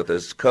Herrick with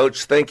us.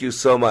 Coach, thank you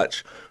so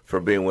much for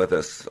being with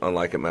us on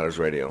Like It Matters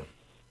Radio.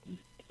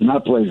 My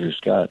pleasure,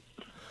 Scott.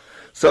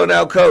 So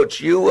now, Coach,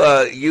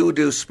 you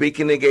do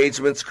speaking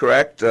engagements,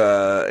 correct?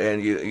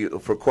 And you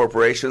for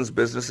corporations,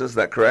 businesses, is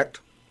that correct?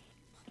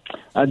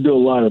 I do a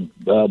lot of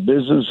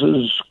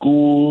businesses,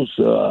 schools,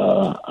 yes.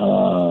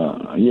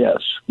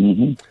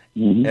 Mm-hmm.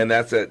 Mm-hmm. And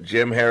that's at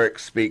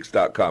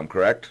JimHerrickSpeaks.com,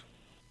 correct?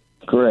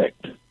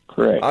 Correct.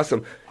 Correct.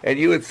 Awesome. And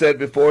you had said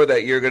before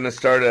that you're going to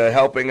start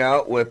helping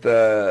out with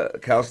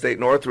Cal State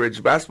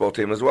Northridge basketball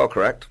team as well,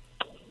 correct?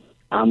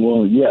 I'm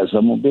going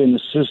to be an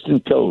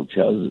assistant coach.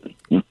 How's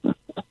it?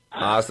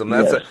 Awesome.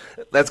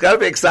 That's got to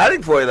be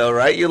exciting for you, though,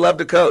 right? You love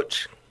to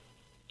coach.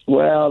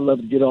 Well, I love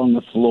to get on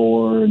the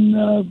floor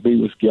and be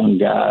with young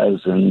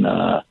guys, and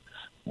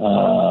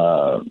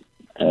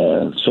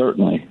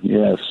certainly,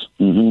 yes.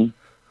 Mm-hmm.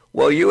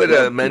 Well, you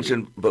had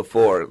mentioned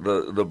before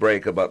the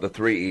break about the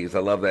 3 E's. I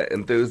love that: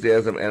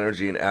 enthusiasm,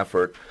 energy, and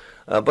effort.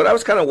 But I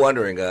was kind of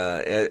wondering,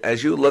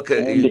 as you look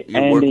at you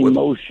work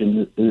emotion.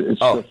 with it's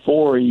the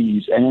 4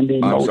 E's and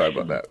emotion. I'm sorry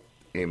about that.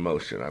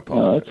 Emotion. I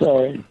apologize. No, that's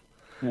all right.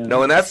 Yeah.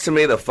 No, and that's to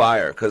me the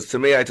fire, because to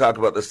me I talk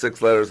about the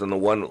 6 letters and the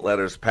 1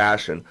 letter's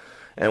passion.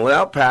 And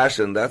without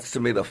passion, that's to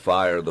me the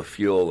fire, the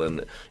fuel.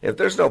 And if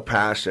there's no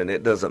passion,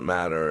 it doesn't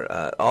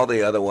matter. All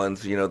the other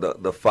ones,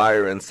 the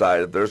fire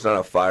inside, if there's not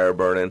a fire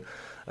burning,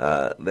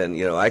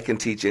 then I can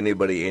teach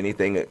anybody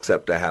anything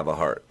except to have a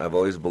heart. I've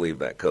always believed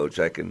that, Coach.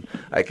 I can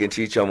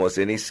teach almost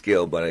any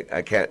skill, but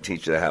I can't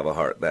teach you to have a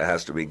heart. That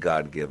has to be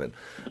God-given.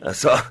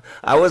 So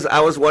I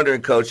was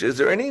wondering, Coach, is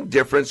there any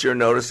difference you're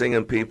noticing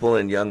in people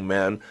and young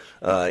men?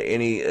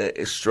 Any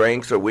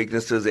strengths or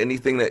weaknesses?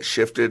 Anything that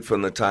shifted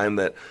from the time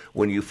that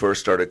when you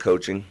first started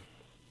coaching?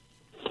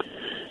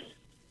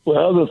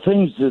 Well, the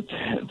things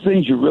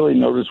you really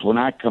notice when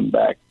I come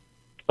back.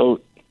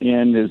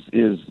 And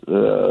is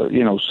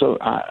so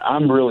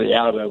I'm really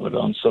out of it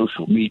on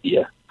social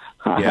media.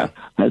 Yeah.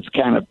 It's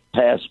kind of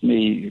passed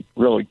me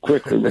really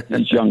quickly with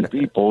these young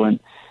people, and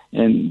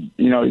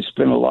you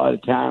spend a lot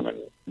of time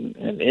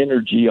and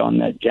energy on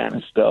that kind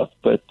of stuff.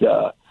 But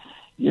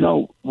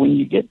when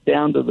you get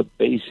down to the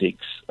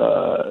basics,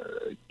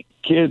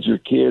 kids are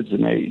kids,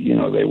 and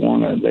they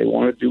want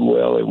to do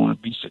well. They want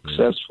to be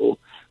successful.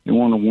 They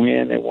want to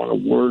win. They want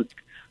to work.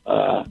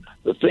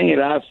 The thing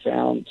that I've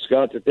found,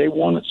 Scott, that they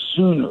want it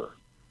sooner.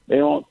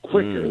 They want it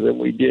quicker than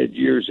we did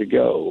years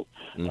ago.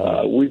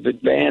 Mm-hmm. We've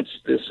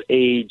advanced this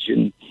age,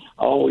 and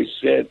I always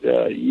said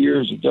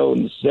years ago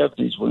in the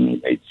 70s when they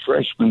made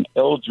freshmen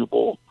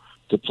eligible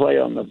to play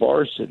on the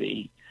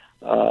varsity,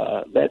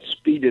 that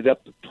speeded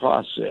up the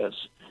process.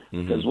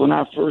 Because when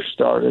I first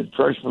started,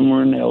 freshmen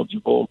were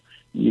ineligible.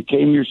 You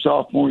came your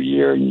sophomore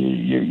year and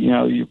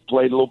you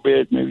played a little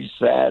bit, maybe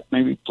sat,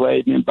 maybe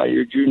played, and then by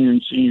your junior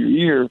and senior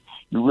year,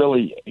 you're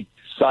really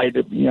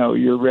excited.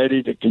 You're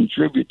ready to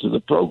contribute to the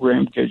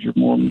program because you're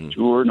more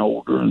mature and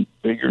older and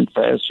bigger and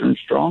faster and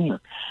stronger.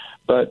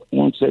 But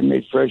once they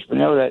made freshmen,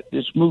 that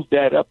just moved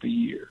that up a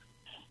year.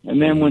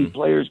 And then when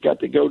players got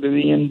to go to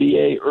the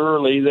NBA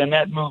early, then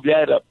that moved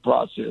that up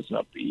process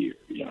up a year.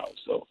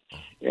 So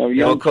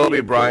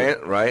Kobe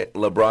Bryant, right?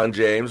 LeBron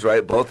James,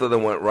 right? Both of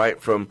them went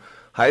right from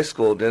high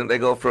school, didn't they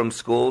go from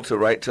school to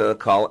right to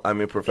college?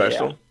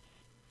 Professional? Yeah.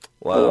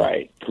 Wow.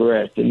 Right,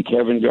 correct. And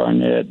Kevin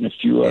Garnett and a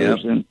few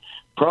others. And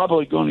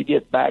probably going to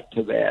get back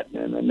to that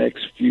in the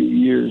next few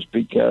years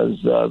because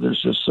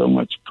there's just so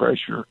much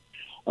pressure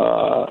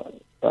on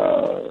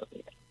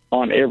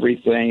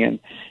everything. And,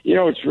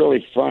 it's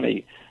really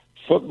funny.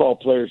 Football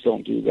players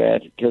don't do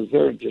that because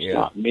they're just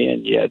not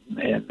men yet.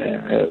 And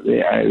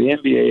the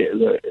NBA,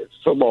 the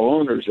football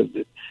owners have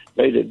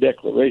made a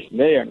declaration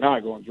they are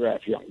not going to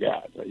draft young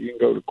guys. You can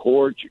go to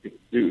court, you can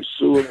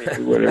sue them, you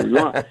can do whatever you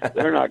want.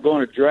 They're not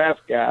going to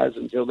draft guys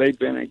until they've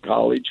been in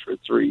college for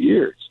 3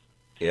 years.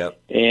 Yep.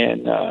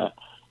 And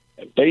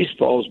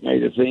baseball's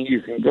made a thing.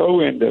 You can go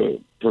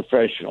into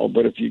professional,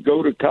 but if you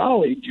go to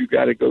college, you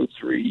got to go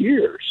 3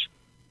 years.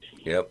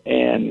 Yep.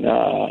 And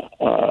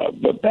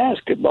but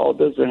basketball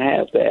doesn't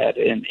have that,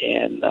 and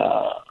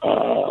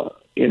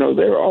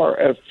there are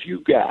a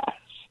few guys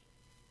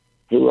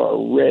who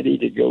are ready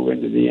to go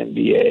into the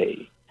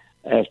NBA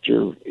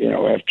after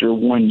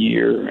 1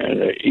 year,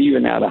 and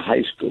even out of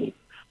high school,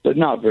 but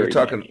not very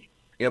many.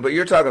 Yeah, but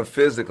you're talking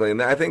physically,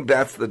 and I think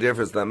that's the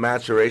difference, the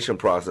maturation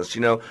process.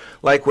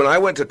 Like when I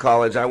went to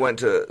college, I went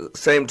to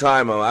same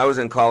time. I was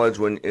in college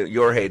when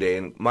your heyday,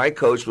 and my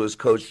coach was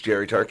Coach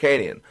Jerry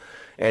Tarkanian.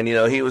 And,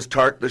 he was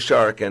Tark the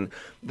Shark, and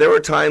there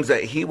were times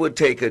that he would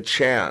take a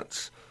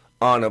chance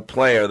on a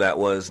player that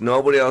was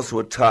nobody else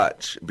would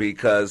touch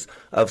because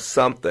of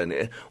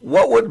something.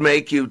 What would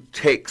make you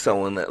take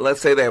someone that,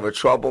 let's say they have a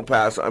trouble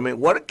pass?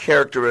 What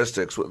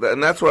characteristics,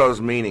 and that's what I was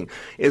meaning.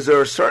 Is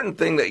there a certain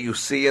thing that you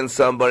see in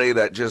somebody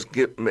that just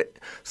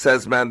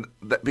says, man,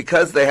 that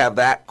because they have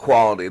that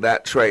quality,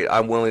 that trait,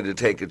 I'm willing to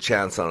take a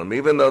chance on them,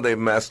 even though they've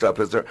messed up?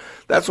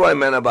 That's what I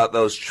meant about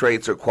those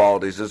traits or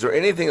qualities. Is there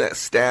anything that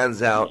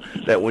stands out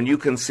that when you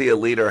can see a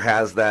leader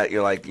has that,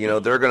 you're like,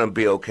 they're going to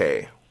be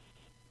okay?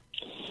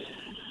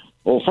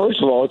 Well,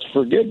 first of all, it's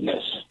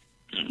forgiveness.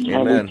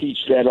 Amen. We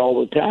teach that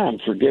all the time,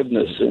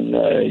 forgiveness, and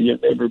you'll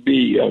never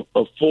be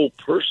a full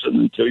person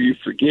until you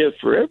forgive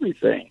for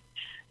everything.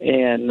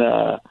 And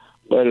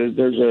but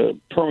there's a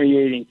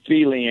permeating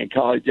feeling in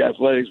college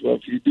athletics. Well,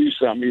 if you do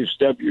something, you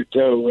stub your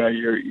toe,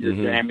 you're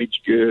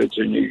damaged goods,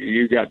 and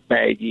you got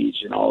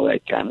baggage and all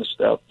that kind of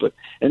stuff.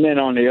 And then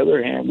on the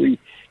other hand, we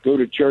go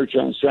to church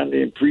on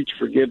Sunday and preach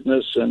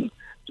forgiveness and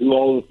do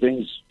all the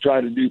things,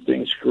 try to do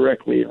things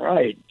correctly and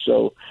right.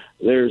 So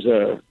there's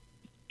a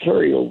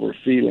carryover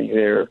feeling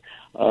there.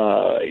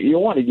 You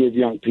want to give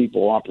young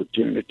people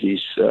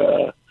opportunities.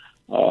 We're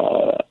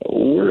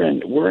in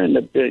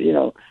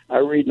the, I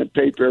read in the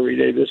paper every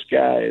day, this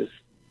guy is,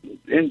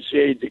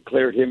 NCAA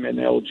declared him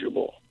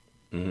ineligible.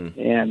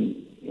 Mm-hmm.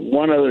 And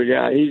one other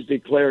guy, he's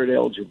declared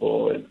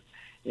eligible.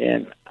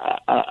 And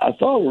I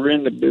thought we're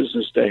in the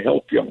business to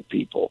help young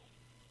people,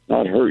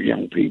 not hurt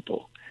young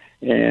people.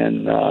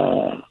 And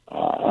I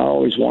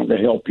always wanted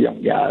to help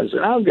young guys.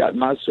 And I've got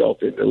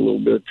myself into a little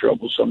bit of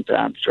trouble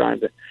sometimes trying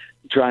to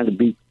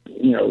be,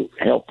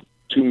 help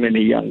too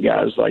many young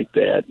guys like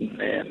that.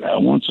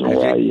 And once in a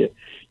while you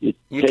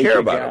take care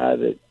a about guy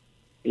that,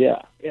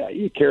 yeah,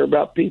 you care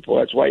about people.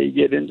 That's why you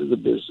get into the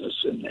business.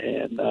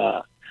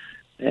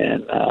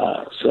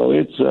 So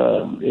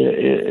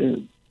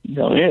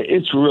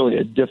it's really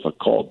a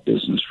difficult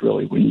business,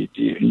 really, when you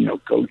do,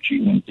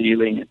 coaching and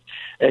dealing and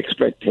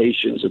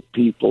expectations of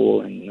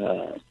people. And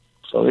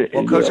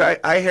Coach,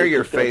 I hear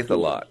your faith a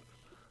lot.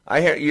 I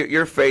hear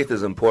your faith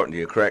is important to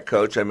you, correct,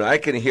 Coach? I mean, I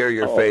can hear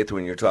your faith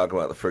when you're talking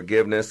about the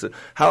forgiveness.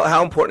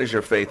 How important is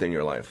your faith in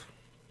your life?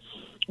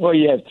 Well,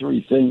 you have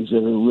three things that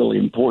are really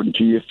important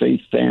to you: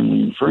 faith,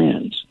 family, and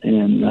friends.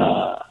 And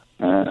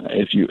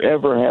if you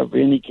ever have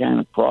any kind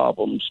of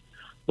problems,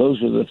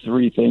 those are the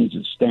three things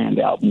that stand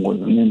out more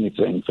than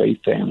anything: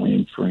 faith, family,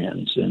 and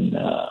friends. And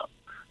I've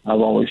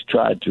always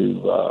tried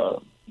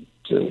to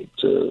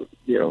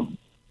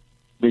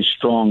be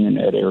strong in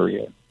that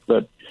area.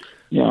 But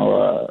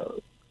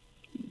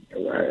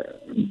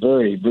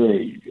very,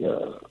 very,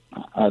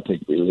 I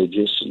think,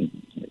 religious,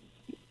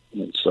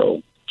 and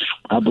so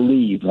I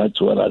believe. That's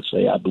what I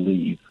say. I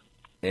believe.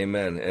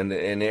 Amen.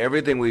 And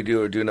everything we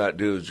do or do not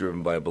do is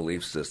driven by a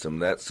belief system.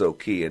 That's so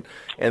key.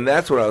 And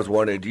that's what I was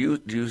wondering.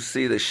 Do you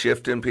see the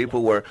shift in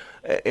people where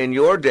in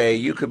your day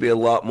you could be a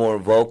lot more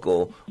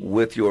vocal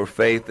with your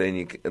faith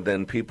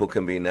than people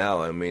can be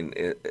now? I mean,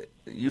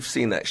 you've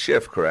seen that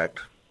shift,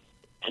 correct?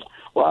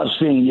 Well, I've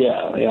seen,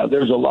 yeah.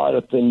 There's a lot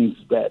of things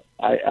that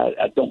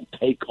I don't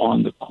take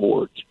on the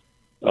court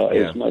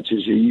as much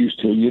as you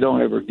used to. You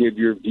don't ever give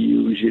your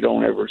views. You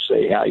don't ever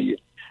say how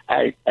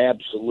I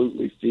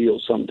absolutely feel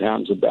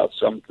sometimes about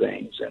some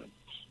things. And,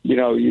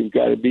 you've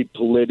got to be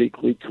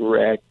politically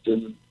correct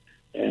and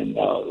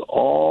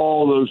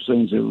all those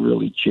things have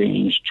really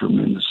changed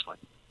tremendously.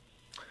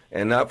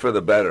 And not for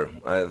the better.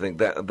 I think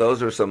that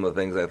those are some of the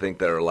things I think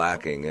that are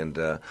lacking. And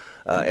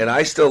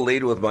I still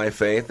lead with my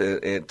faith.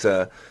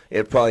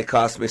 It probably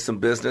cost me some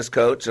business,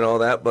 Coach, and all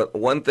that. But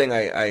one thing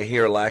I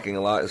hear lacking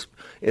a lot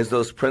is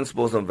those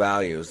principles and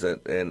values.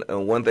 And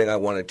one thing I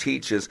want to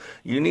teach is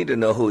you need to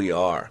know who you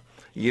are.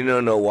 You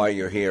don't know why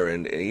you're here,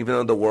 and even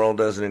though the world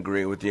doesn't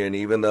agree with you, and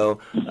even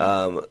though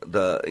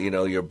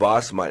your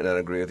boss might not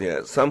agree with you,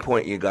 at some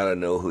point you got to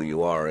know who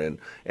you are, and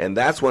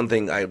that's one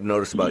thing I've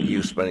noticed about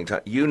you spending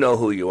time. You know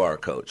who you are,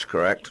 Coach,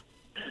 correct?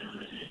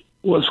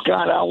 Well,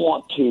 Scott, I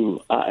want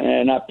to,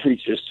 and I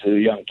preach this to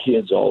young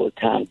kids all the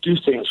time: do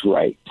things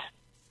right.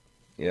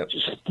 Yep.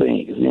 Just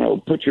think,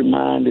 put your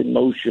mind in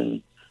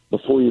motion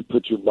before you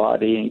put your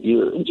body in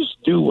gear, and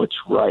just do what's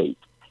right.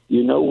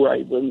 You know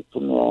right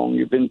from wrong.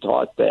 You've been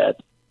taught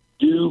that.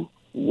 Do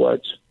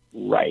what's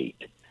right.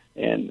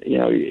 And,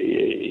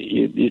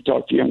 you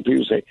talk to young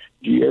people, say,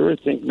 do you ever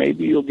think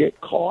maybe you'll get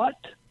caught?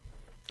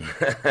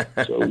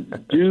 So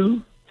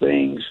do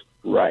things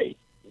right.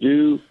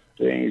 Do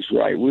things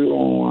right. We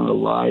don't want to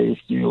lie or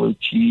steal or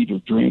cheat or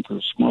drink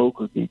or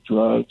smoke or do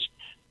drugs.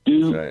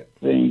 Do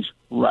things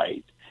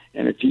right.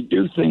 And if you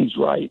do things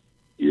right,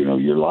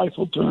 your life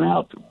will turn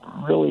out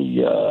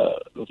really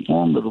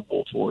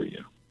formidable for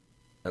you.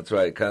 That's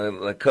right. Kind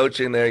of like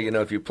coaching there,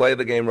 if you play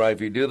the game right,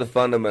 if you do the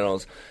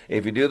fundamentals,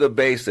 if you do the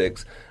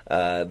basics,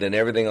 then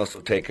everything else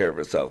will take care of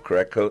itself.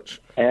 Correct,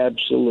 Coach?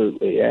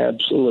 Absolutely.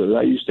 Absolutely.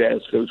 I used to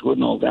ask Coach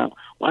Wooden all the time,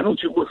 why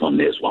don't you work on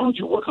this? Why don't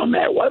you work on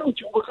that? Why don't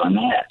you work on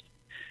that?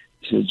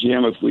 He said,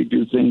 Jim, if we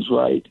do things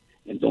right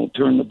and don't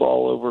turn the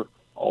ball over,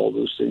 all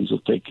those things will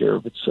take care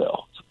of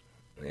itself.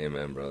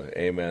 Amen, brother.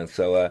 Amen.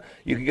 So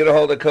you can get a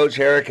hold of Coach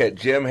Herrick at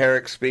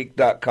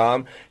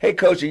jimherrickspeak.com. Hey,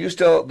 Coach, are you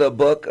still the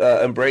book,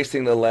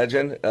 Embracing the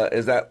Legend?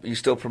 Is that you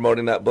still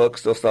promoting that book,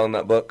 still selling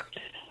that book?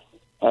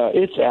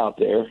 It's out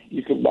there.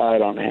 You can buy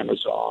it on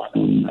Amazon.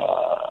 And,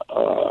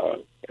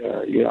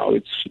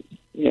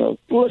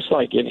 it's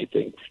like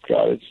anything.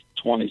 God, it's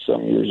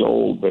 20-some years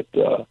old, but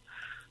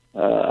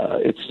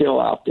it's still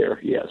out there,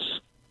 yes.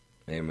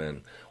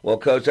 Amen. Well,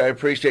 Coach, I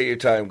appreciate your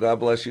time. God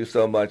bless you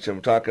so much.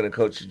 I'm talking to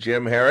Coach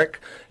Jim Herrick,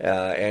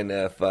 and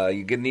if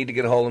you need to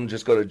get a hold of him,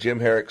 just go to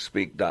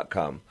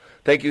jimherrickspeak.com.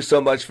 Thank you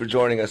so much for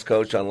joining us,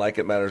 Coach, on Like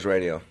It Matters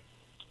Radio.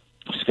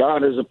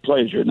 Scott, it's a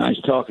pleasure. Nice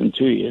talking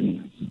to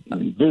you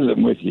and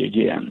visiting with you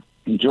again.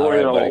 Enjoy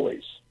it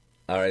always.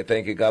 All right,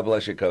 thank you. God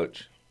bless you,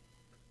 Coach.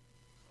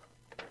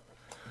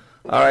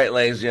 All right,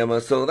 ladies and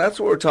gentlemen, so that's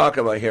what we're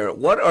talking about here.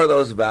 What are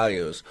those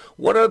values?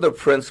 What are the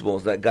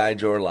principles that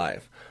guide your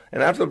life?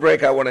 And after the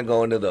break, I want to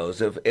go into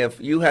those. If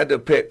you had to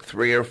pick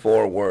 3 or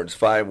 4 words,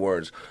 5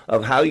 words,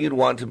 of how you'd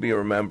want to be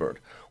remembered,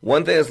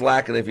 One thing is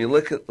lacking, if you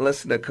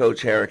listen to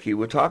Coach Herrick, he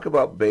would talk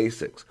about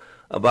basics,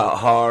 about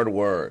hard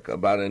work,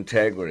 about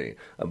integrity,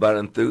 about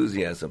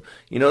enthusiasm.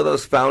 You know,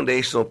 those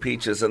foundational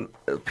pieces, and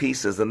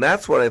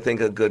that's what I think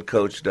a good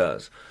coach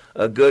does.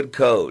 A good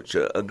coach,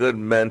 a good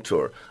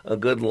mentor, a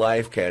good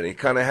life caddy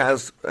kind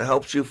of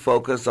helps you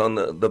focus on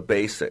the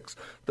basics,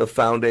 the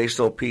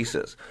foundational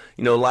pieces.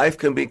 You know, life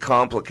can be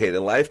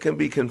complicated. Life can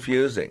be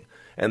confusing.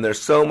 And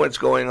there's so much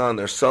going on.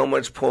 There's so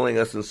much pulling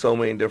us in so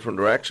many different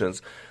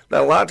directions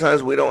that a lot of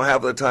times we don't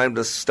have the time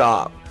to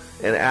stop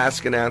and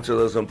ask and answer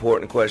those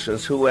important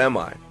questions. Who am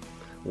I?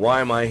 Why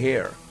am I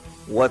here?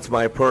 What's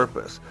my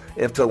purpose?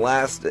 If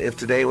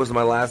today was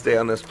my last day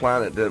on this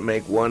planet, did it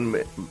make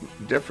one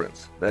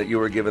difference that you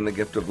were given the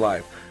gift of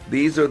life?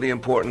 These are the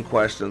important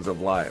questions of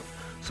life.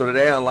 So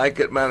today on Like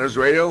It Matters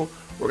Radio,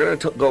 we're going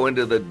to go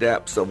into the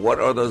depths of what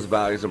are those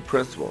values and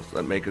principles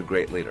that make a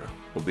great leader.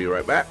 We'll be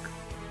right back.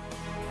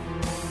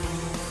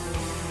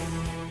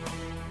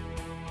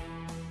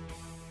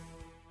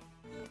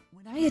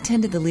 I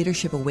attended the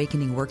Leadership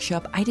Awakening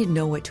workshop. I didn't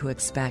know what to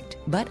expect,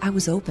 but I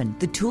was open.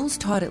 The tools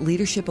taught at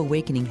Leadership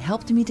Awakening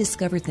helped me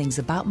discover things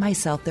about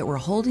myself that were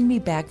holding me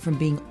back from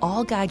being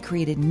all God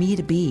created me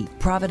to be.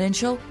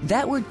 Providential?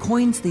 That word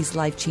coins these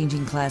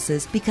life-changing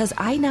classes because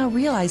I now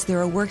realize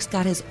there are works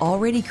God has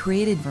already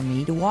created for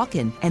me to walk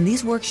in, and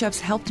these workshops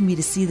helped me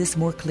to see this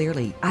more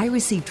clearly. I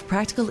received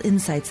practical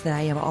insights that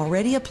I am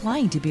already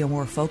applying to be a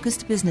more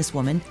focused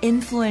businesswoman,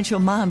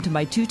 influential mom to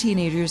my 2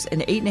 teenagers,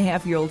 an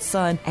 8.5-year-old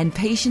son, and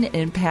patient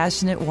and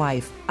passionate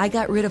wife. I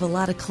got rid of a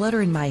lot of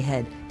clutter in my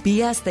head.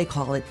 BS, they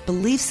call it,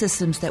 belief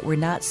systems that were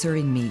not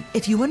serving me.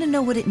 If you want to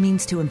know what it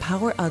means to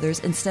empower others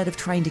instead of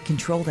trying to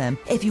control them,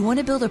 if you want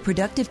to build a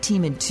productive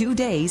team in 2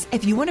 days,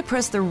 if you want to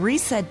press the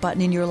reset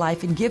button in your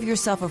life and give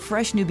yourself a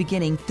fresh new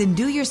beginning, then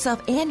do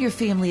yourself and your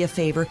family a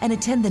favor and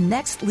attend the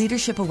next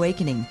Leadership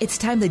Awakening. It's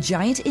time the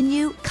giant in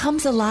you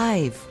comes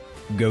alive.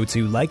 Go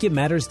to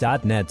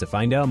likeitmatters.net to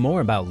find out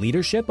more about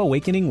Leadership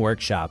Awakening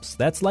workshops.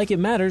 That's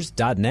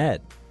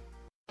likeitmatters.net.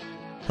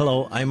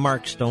 Hello, I'm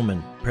Mark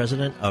Stoneman,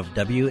 president of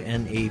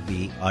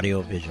WNAV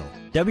Audiovisual.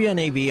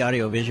 WNAV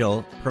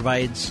Audiovisual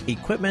provides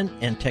equipment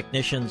and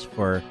technicians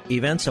for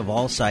events of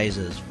all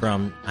sizes,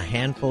 from a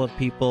handful of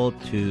people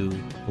to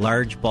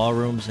large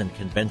ballrooms and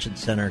convention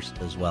centers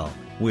as well.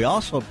 We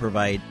also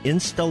provide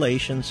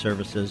installation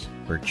services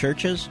for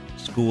churches,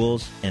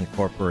 schools, and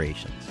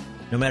corporations.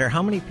 No matter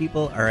how many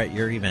people are at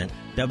your event,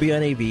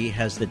 WNAV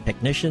has the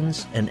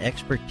technicians and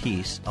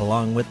expertise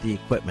along with the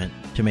equipment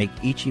to make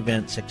each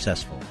event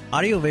successful.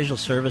 Audiovisual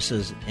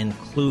services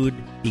include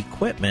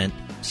equipment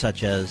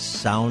such as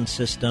sound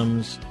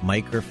systems,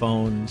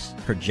 microphones,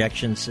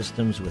 projection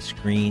systems with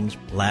screens,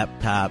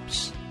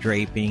 laptops,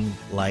 draping,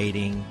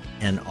 lighting,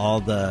 and all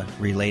the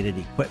related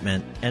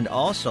equipment, and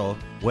also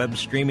web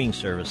streaming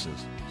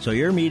services, so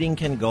your meeting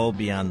can go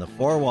beyond the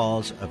 4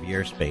 walls of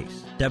your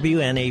space.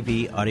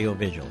 WNAV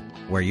Audiovisual,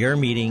 where your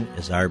meeting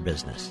is our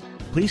business.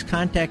 Please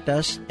contact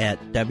us at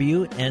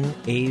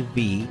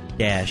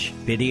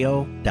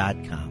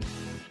wnav-video.com.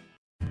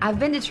 I've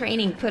been to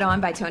training put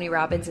on by Tony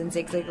Robbins and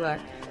Zig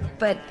Ziglar,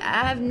 but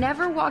I've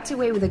never walked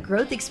away with a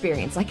growth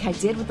experience like I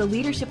did with the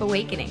Leadership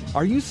Awakening.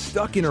 Are you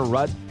stuck in a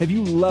rut? Have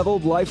you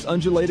leveled life's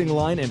undulating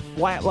line and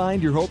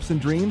flatlined your hopes and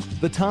dreams?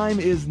 The time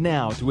is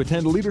now to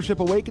attend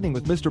Leadership Awakening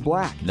with Mr.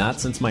 Black. Not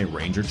since my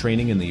Ranger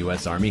training in the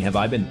U.S. Army have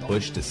I been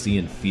pushed to see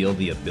and feel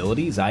the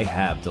abilities I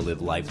have to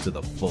live life to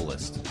the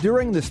fullest.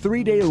 During this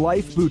 3-day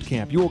life boot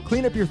camp, you will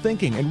clean up your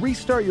thinking and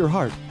restart your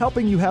heart,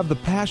 helping you have the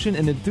passion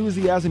and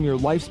enthusiasm your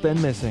life's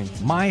been missing.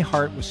 My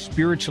heart was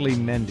spiritually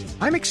mended.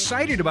 I'm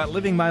excited about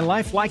living my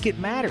life like it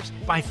matters.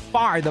 By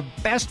far the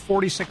best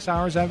 46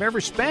 hours I've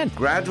ever spent.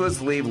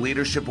 Graduates leave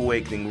Leadership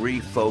Awakening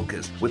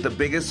refocused with the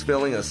biggest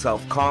feeling of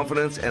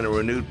self-confidence and a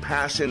renewed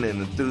passion and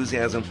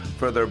enthusiasm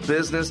for their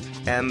business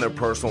and their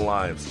personal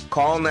lives.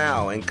 Call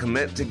now and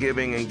commit to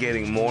giving and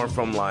getting more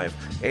from life.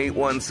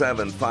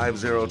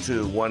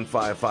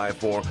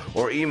 817-502-1554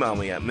 or email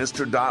me at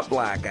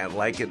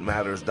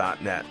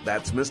mr.black@likeitmatters.net.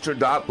 That's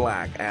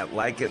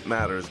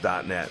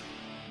mr.black@likeitmatters.net.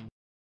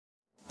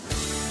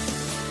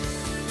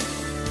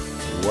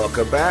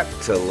 Welcome back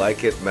to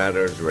Like It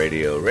Matters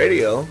Radio.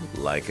 Radio,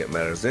 like it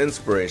matters,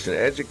 inspiration,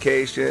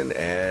 education,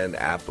 and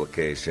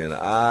application.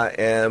 I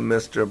am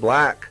Mr.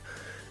 Black,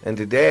 and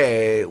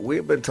today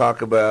we've been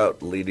talking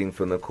about leading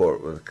from the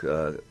court with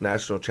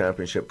National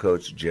Championship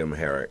coach Jim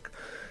Herrick.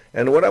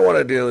 And what I want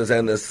to do is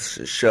end this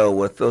show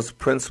with those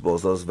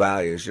principles, those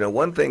values. You know,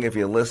 one thing, if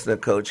you listen to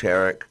Coach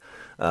Herrick,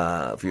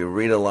 if you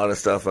read a lot of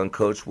stuff on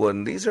Coach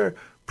Wooden, these are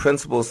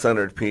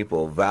principle-centered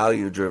people,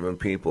 value-driven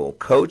people.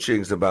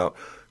 Coaching's about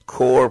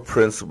core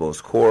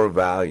principles, core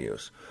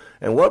values.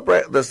 And what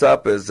brought this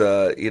up is,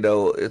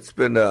 it's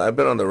been I've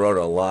been on the road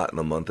a lot in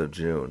the month of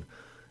June.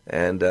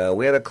 And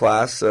we had a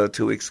class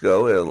 2 weeks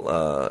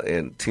ago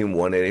in Team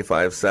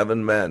 185,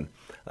 7 men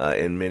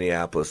in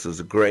Minneapolis. It was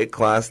a great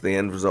class. The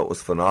end result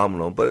was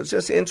phenomenal, but it's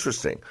just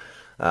interesting.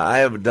 I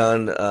have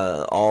done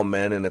all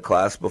men in a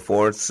class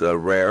before. It's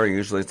rare.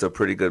 Usually it's a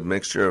pretty good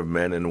mixture of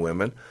men and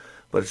women.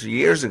 But it's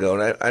years ago,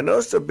 and I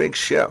noticed a big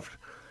shift.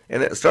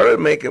 And it started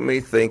making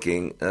me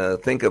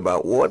think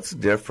about what's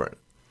different.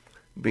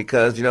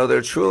 Because,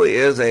 there truly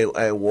is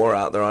a war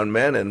out there on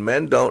men, and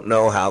men don't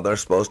know how they're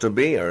supposed to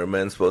be. Are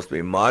men supposed to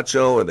be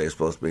macho? Are they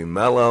supposed to be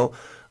mellow?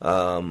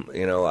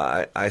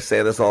 I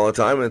say this all the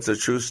time, and it's a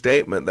true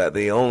statement that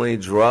the only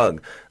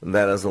drug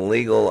that is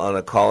illegal on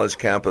a college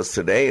campus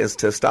today is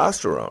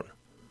testosterone.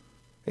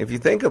 If you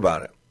think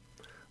about it.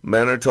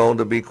 Men are told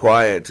to be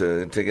quiet,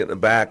 to get the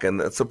back,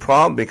 and that's a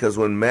problem because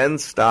when men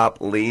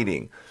stop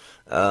leading,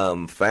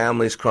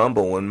 families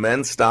crumble. When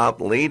men stop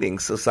leading,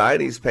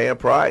 societies pay a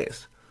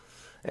price.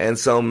 And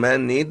so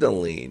men need to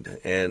lead,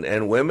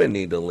 and women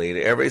need to lead.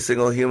 Every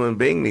single human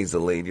being needs to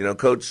lead.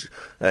 Coach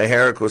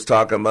Herrick was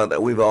talking about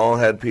that we've all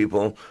had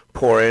people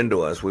pour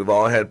into us. We've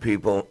all had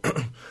people,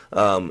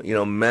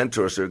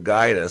 mentor us or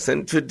guide us,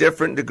 and to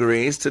different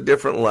degrees, to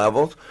different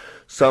levels.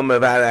 Some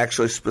have had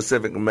actually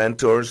specific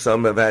mentors.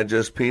 Some have had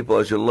just people,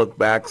 as you look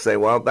back, say,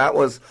 well, that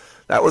was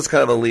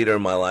kind of a leader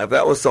in my life.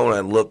 That was someone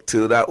I looked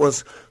to. That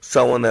was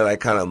someone that I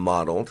kind of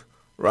modeled,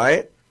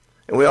 right?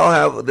 And we all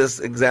have this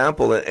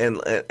example,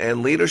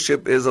 and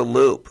leadership is a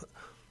loop.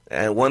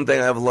 And one thing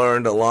I've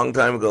learned a long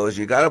time ago is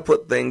you got to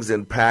put things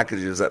in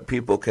packages that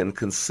people can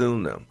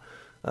consume them.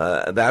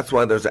 That's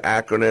why there's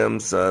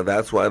acronyms.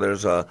 That's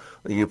why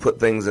you put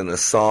things in a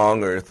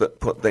song or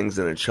put things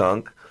in a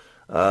chunk.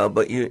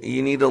 But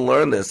you need to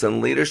learn this.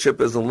 And leadership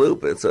is a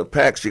loop. It's a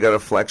pecs. You got to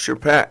flex your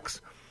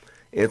pecs.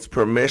 It's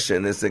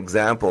permission. It's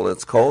example.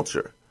 It's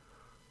culture.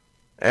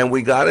 And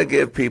we got to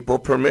give people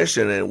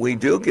permission, and we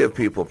do give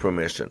people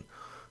permission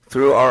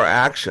through our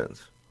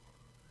actions.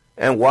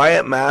 And why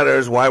it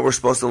matters, why we're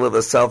supposed to live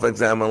a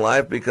self-examined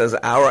life, because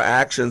our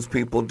actions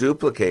people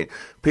duplicate.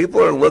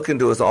 People are looking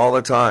to us all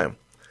the time.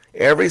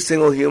 Every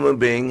single human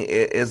being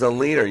is a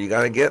leader. You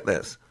got to get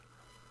this.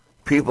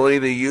 People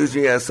either use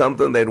you as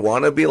something they'd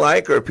want to be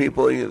like, or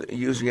people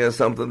use you as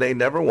something they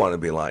never want to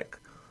be like.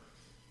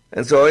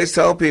 And so I always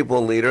tell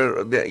people,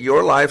 leader, that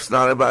your life's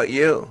not about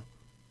you.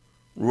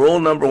 Rule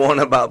number one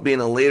about being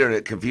a leader, and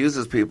it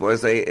confuses people, I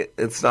say,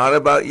 it's not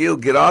about you.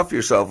 Get off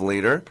yourself,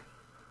 leader.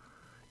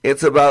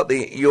 It's about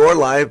your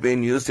life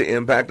being used to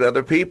impact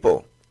other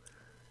people.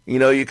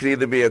 You could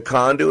either be a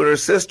conduit or a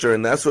cistern,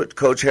 and that's what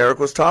Coach Herrick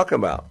was talking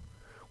about.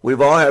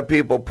 We've all had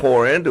people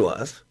pour into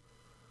us.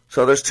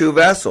 So there's two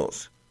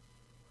vessels.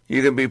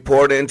 You can be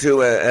poured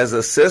into as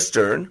a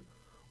cistern,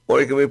 or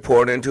you can be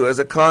poured into as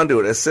a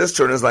conduit. A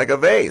cistern is like a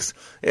vase.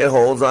 It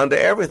holds on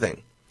to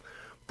everything.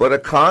 But a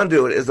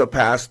conduit is a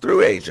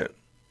pass-through agent.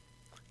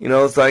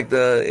 It's like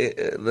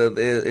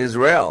the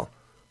Israel.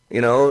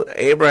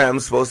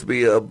 Abraham's supposed to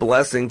be a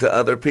blessing to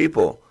other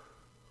people.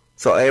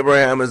 So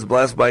Abraham is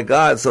blessed by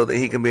God so that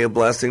he can be a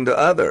blessing to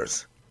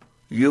others.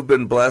 You've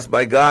been blessed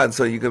by God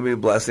so you can be a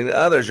blessing to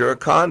others. You're a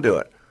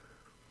conduit.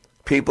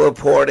 People have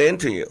poured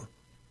into you.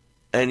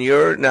 And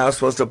you're now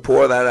supposed to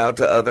pour that out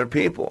to other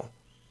people.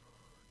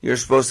 You're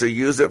supposed to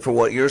use it for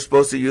what you're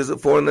supposed to use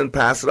it for and then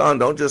pass it on.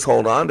 Don't just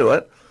hold on to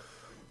it.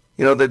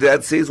 The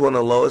Dead Sea is one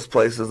of the lowest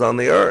places on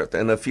the earth,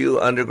 and a few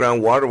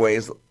underground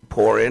waterways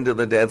pour into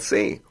the Dead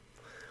Sea.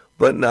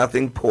 But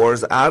nothing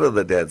pours out of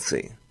the Dead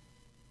Sea.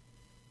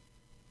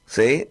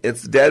 See?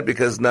 It's dead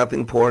because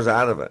nothing pours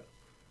out of it.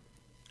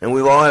 And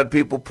we've all had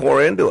people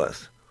pour into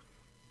us.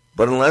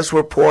 But unless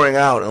we're pouring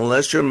out,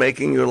 unless you're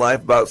making your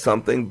life about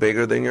something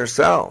bigger than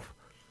yourself,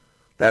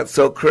 that's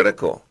so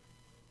critical.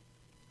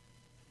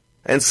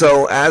 And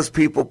so as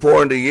people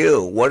pour into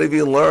you, what have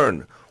you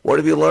learned? What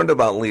have you learned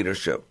about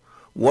leadership?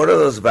 What are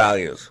those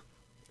values?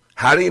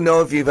 How do you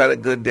know if you've had a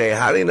good day?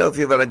 How do you know if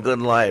you've had a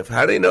good life?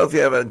 How do you know if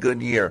you have a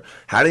good year?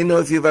 How do you know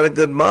if you've had a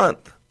good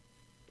month?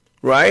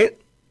 Right?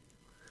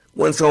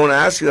 When someone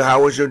asks you,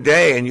 how was your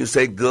day? And you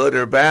say good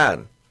or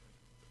bad.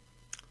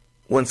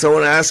 When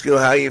someone asks you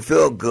how you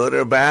feel, good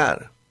or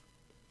bad.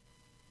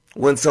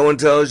 When someone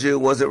tells you,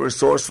 was it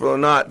resourceful or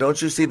not?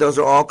 Don't you see those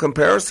are all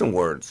comparison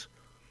words?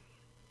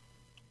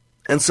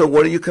 And so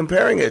what are you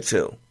comparing it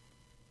to?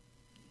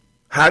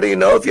 How do you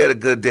know if you had a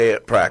good day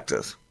at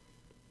practice?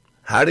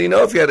 How do you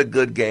know if you had a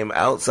good game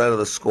outside of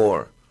the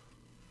score?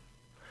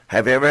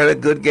 Have you ever had a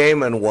good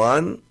game and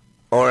won?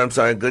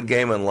 A good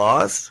game and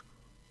lost?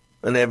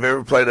 And have you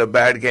ever played a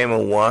bad game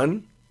and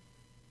won?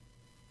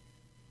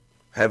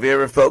 Have you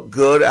ever felt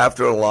good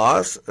after a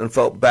loss and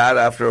felt bad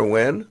after a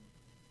win?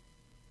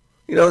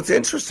 It's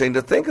interesting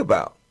to think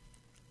about.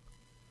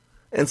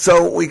 And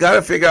so we got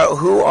to figure out,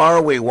 who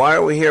are we? Why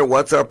are we here?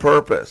 What's our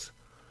purpose?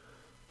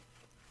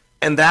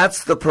 And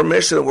that's the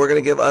permission that we're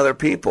going to give other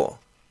people.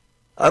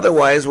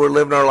 Otherwise, we're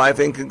living our life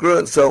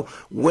incongruent. So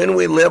when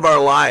we live our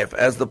life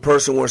as the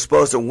person we're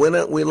supposed to,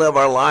 when we live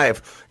our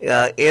life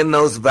in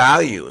those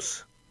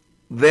values,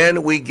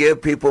 then we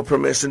give people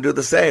permission to do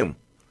the same.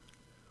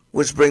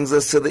 Which brings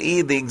us to the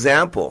E, the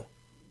example.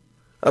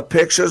 A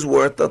picture's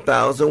worth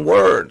 1,000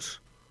 words.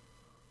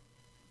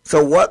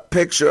 So what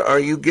picture are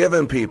you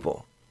giving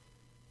people?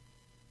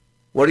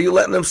 What are you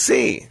letting them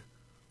see?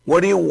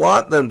 What do you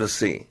want them to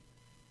see?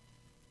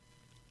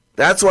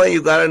 That's why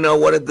you got to know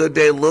what a good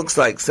day looks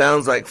like,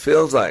 sounds like,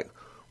 feels like.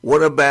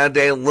 what a bad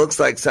day looks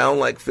like, sounds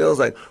like, feels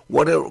like,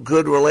 what a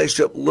good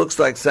relationship looks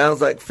like,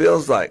 sounds like,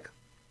 feels like.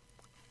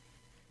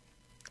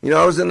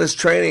 I was in this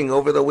training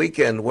over the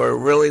weekend where I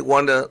really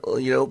wanted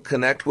to,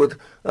 connect with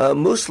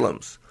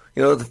Muslims.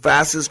 The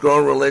fastest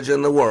growing religion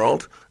in the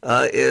world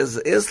is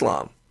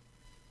Islam.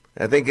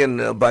 I think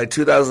by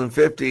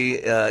 2050,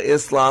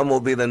 Islam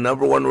will be the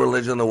number one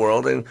religion in the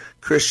world, and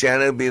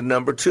Christianity will be the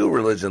number 2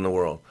 religion in the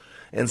world.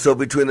 And so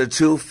between the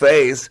two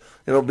faiths,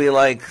 it'll be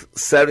like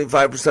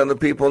 75% of the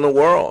people in the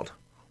world.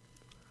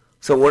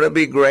 So wouldn't it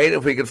be great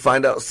if we could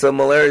find out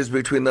similarities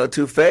between the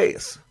two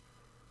faiths?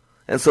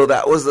 And so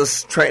that was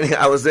the training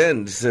I was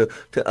in, to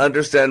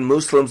understand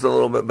Muslims a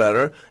little bit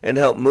better and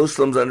help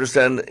Muslims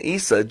understand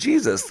Isa,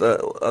 Jesus,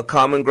 a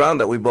common ground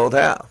that we both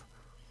have.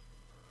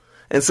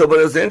 And so, but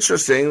it was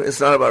interesting,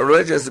 it's not about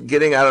religion, it's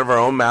getting out of our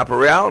own map of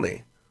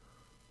reality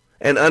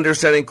and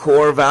understanding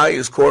core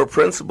values, core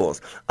principles,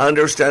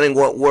 understanding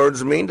what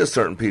words mean to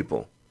certain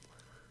people.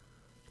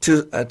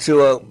 To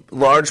a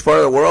large part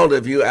of the world,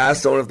 if you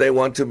ask someone if they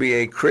want to be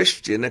a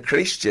Christian,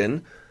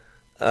 to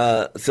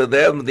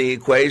them the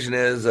equation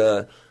is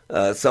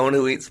someone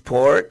who eats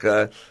pork,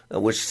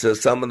 which to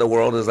some in the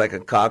world is like a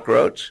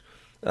cockroach,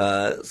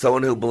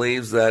 someone who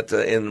believes that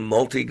in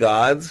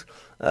multi-gods,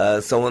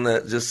 someone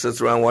that just sits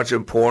around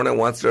watching porn and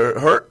wants to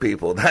hurt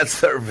people.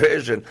 That's their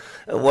vision.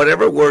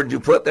 Whatever word you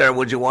put there,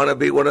 would you want to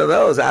be one of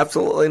those?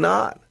 Absolutely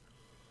not.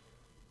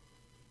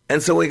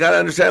 And so we got to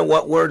understand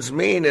what words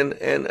mean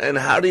and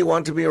how do you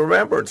want to be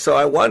remembered. So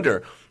I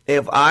wonder,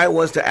 if I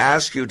was to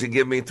ask you to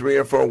give me 3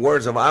 or 4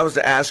 words, if I was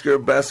to ask your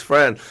best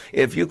friend,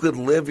 if you could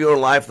live your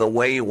life the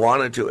way you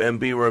wanted to and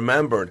be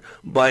remembered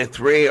by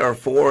 3 or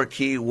 4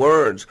 key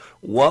words,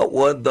 what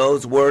would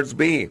those words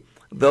be?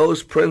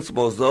 Those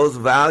principles, those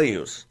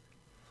values,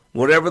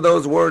 whatever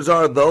those words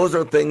are, those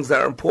are things that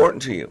are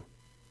important to you.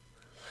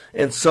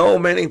 And so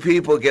many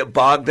people get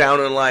bogged down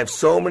in life.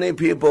 So many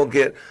people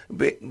get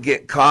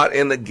caught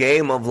in the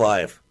game of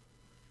life,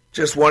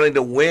 just wanting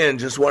to win,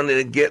 just wanting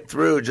to get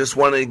through, just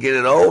wanting to get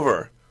it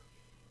over,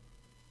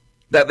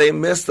 that they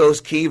miss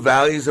those key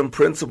values and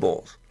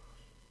principles.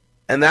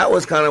 And that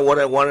was kind of what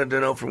I wanted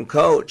to know from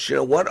Coach.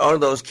 What are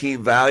those key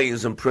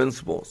values and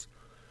principles?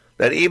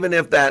 That even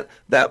if that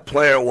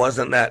player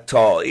wasn't that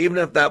tall, even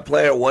if that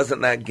player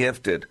wasn't that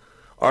gifted,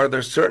 are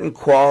there certain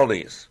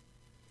qualities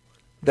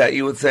that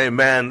you would say,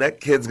 man, that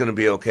kid's going to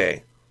be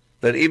okay?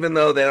 That even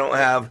though they don't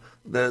have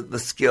the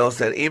skill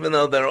set, even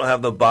though they don't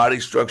have the body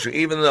structure,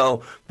 even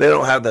though they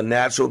don't have the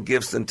natural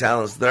gifts and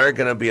talents, they're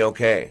going to be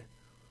okay.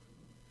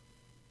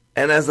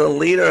 And as a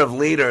leader of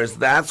leaders,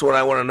 that's what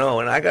I want to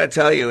know. And I got to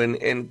tell you,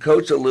 and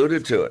Coach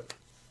alluded to it,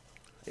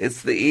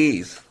 it's the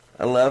E's.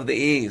 I love the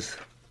E's.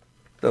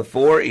 The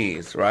 4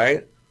 E's,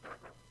 right?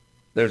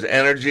 There's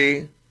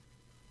energy,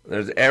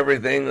 there's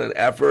everything, there's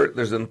effort,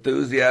 there's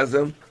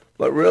enthusiasm,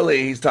 but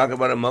really he's talking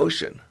about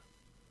emotion.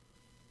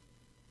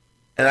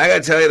 And I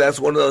got to tell you, that's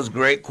one of those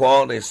great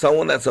qualities,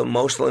 someone that's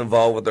emotionally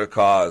involved with their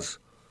cause.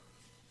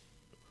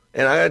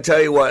 And I got to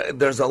tell you what,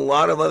 there's a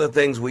lot of other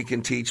things we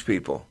can teach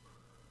people.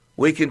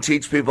 We can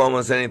teach people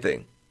almost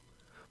anything,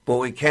 but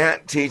we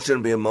can't teach them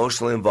to be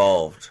emotionally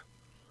involved.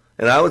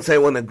 And I would say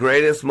one of the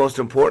greatest, most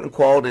important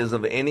qualities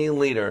of any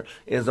leader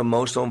is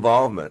emotional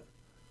involvement.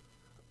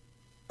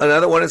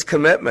 Another one is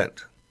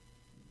commitment.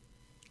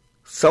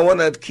 Someone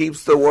that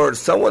keeps the word,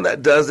 someone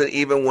that does it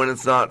even when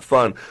it's not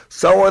fun,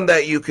 someone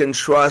that you can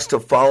trust to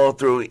follow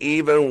through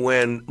even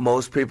when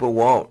most people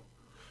won't.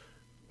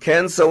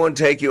 Can someone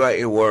take you at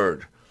your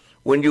word?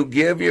 When you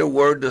give your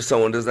word to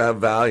someone, does that have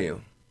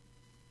value?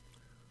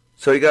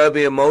 So you got to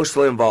be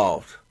emotionally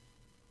involved.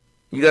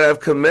 You got to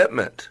have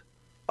commitment.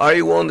 Are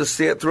you willing to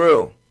see it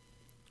through?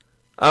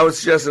 I would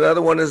suggest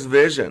another one is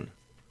vision.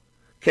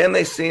 Can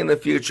they see in the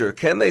future?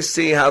 Can they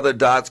see how the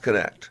dots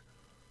connect?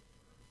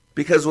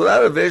 Because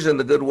without a vision,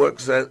 the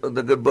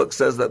good book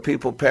says that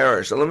people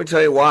perish. And let me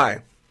tell you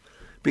why.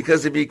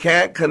 Because if you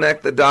can't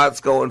connect the dots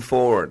going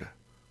forward,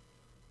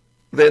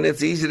 then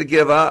it's easy to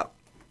give up.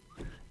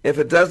 If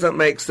it doesn't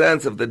make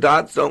sense, if the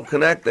dots don't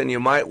connect, then you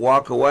might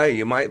walk away.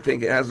 You might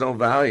think it has no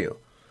value.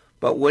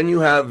 But when you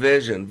have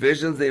vision,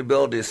 vision's the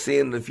ability to see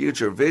in the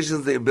future.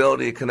 Vision's the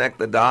ability to connect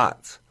the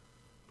dots.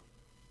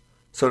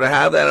 So to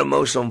have that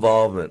emotional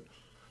involvement,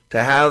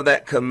 to have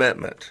that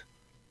commitment,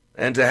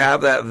 and to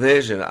have that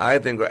vision, I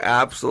think are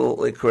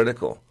absolutely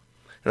critical.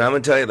 And I'm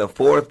going to tell you, the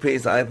 4th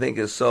piece I think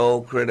is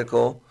so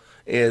critical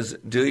is,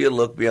 do you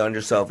look beyond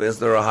yourself? Is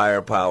there a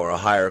higher power, a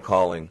higher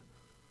calling?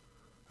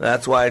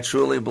 That's why I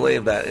truly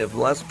believe that if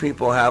less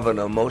people have an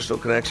emotional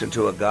connection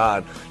to a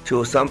God,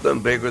 to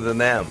something bigger than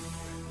them,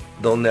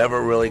 they'll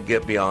never really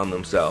get beyond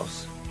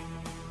themselves.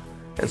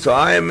 And so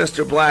I am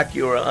Mr. Black.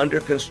 You are under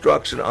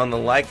construction on the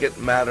Like It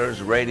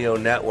Matters radio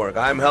network.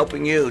 I'm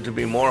helping you to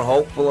be more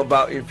hopeful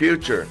about your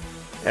future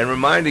and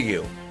reminding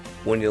you,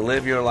 when you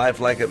live your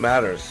life like it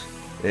matters,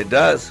 it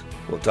does.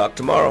 We'll talk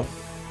tomorrow.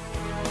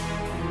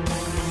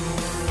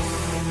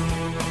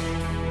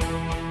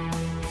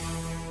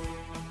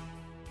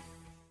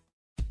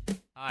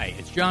 Hi,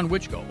 it's John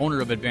Wichko,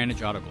 owner of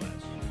Advantage Auto Glass.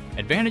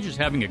 Advantage is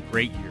having a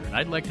great year, and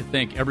I'd like to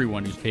thank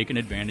everyone who's taken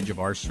advantage of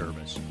our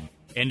service.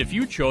 And if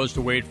you chose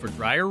to wait for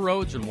drier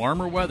roads and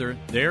warmer weather,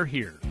 they're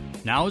here.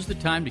 Now is the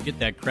time to get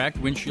that cracked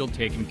windshield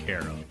taken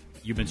care of.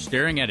 You've been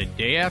staring at it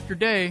day after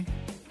day.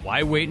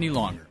 Why wait any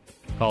longer?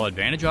 Call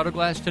Advantage Auto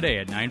Glass today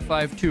at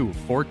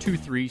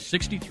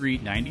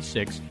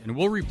 952-423-6396, and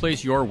we'll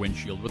replace your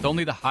windshield with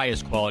only the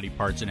highest quality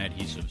parts and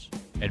adhesives.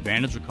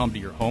 Advantage will come to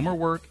your home or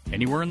work,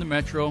 anywhere in the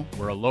metro.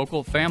 We're a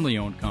local,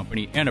 family-owned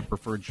company and a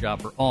preferred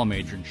shop for all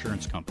major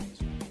insurance companies.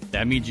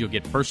 That means you'll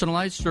get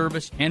personalized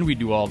service, and we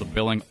do all the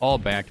billing, all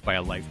backed by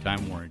a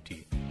lifetime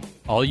warranty.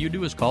 All you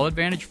do is call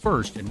Advantage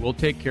first, and we'll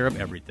take care of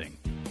everything.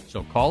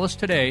 So call us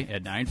today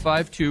at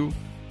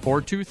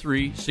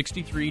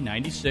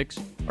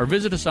 952-423-6396 or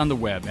visit us on the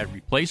web at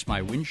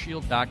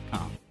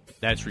replacemywindshield.com.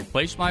 That's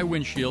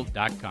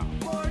replacemywindshield.com.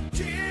 For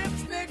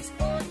chips, nicks,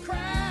 or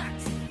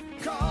cracks,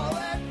 call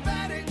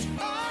Advantage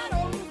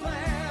Auto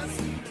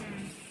Glass.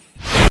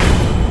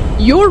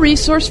 Your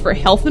resource for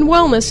health and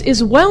wellness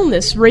is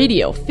Wellness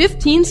Radio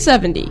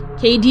 1570,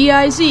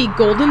 KDIZ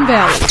Golden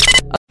Valley.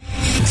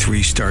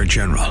 3-star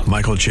General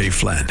Michael J.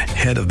 Flynn,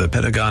 head of the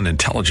Pentagon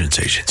Intelligence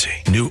Agency,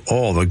 knew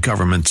all the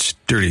government's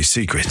dirty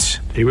secrets.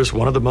 He was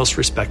one of the most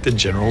respected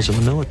generals in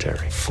the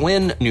military.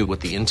 Flynn knew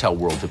what the intel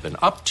world had been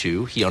up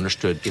to. He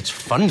understood its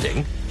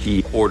funding.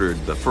 He ordered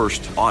the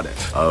first audit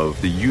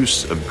of the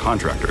use of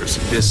contractors.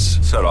 This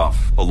set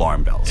off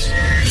alarm bells.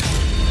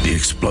 The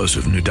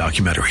explosive new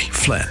documentary,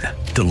 Flynn,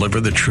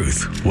 Deliver the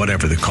Truth,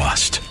 Whatever the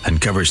Cost,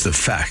 uncovers the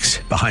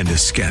facts behind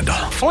this scandal.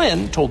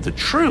 Flynn told the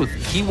truth.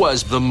 He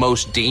was the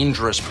most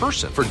dangerous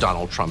person for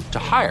Donald Trump to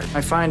hire. I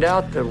find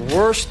out the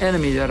worst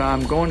enemy that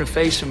I'm going to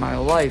face in my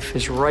life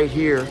is right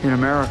here in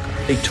America.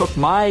 They took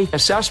my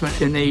assessment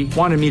and they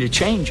wanted me to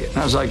change it. And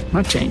I was like, I'm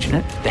not changing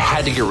it. They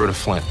had to get rid of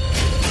Flynn.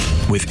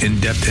 With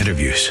in-depth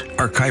interviews,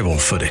 archival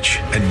footage,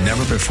 and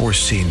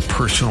never-before-seen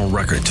personal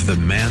records of the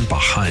man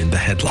behind the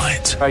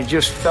headlines. I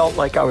just felt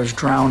like I was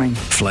drowning.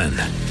 Flynn,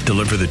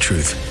 Deliver the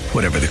Truth,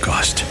 Whatever the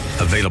Cost.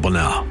 Available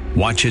now.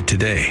 Watch it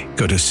today.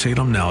 Go to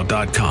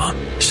salemnow.com.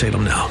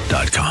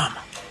 salemnow.com.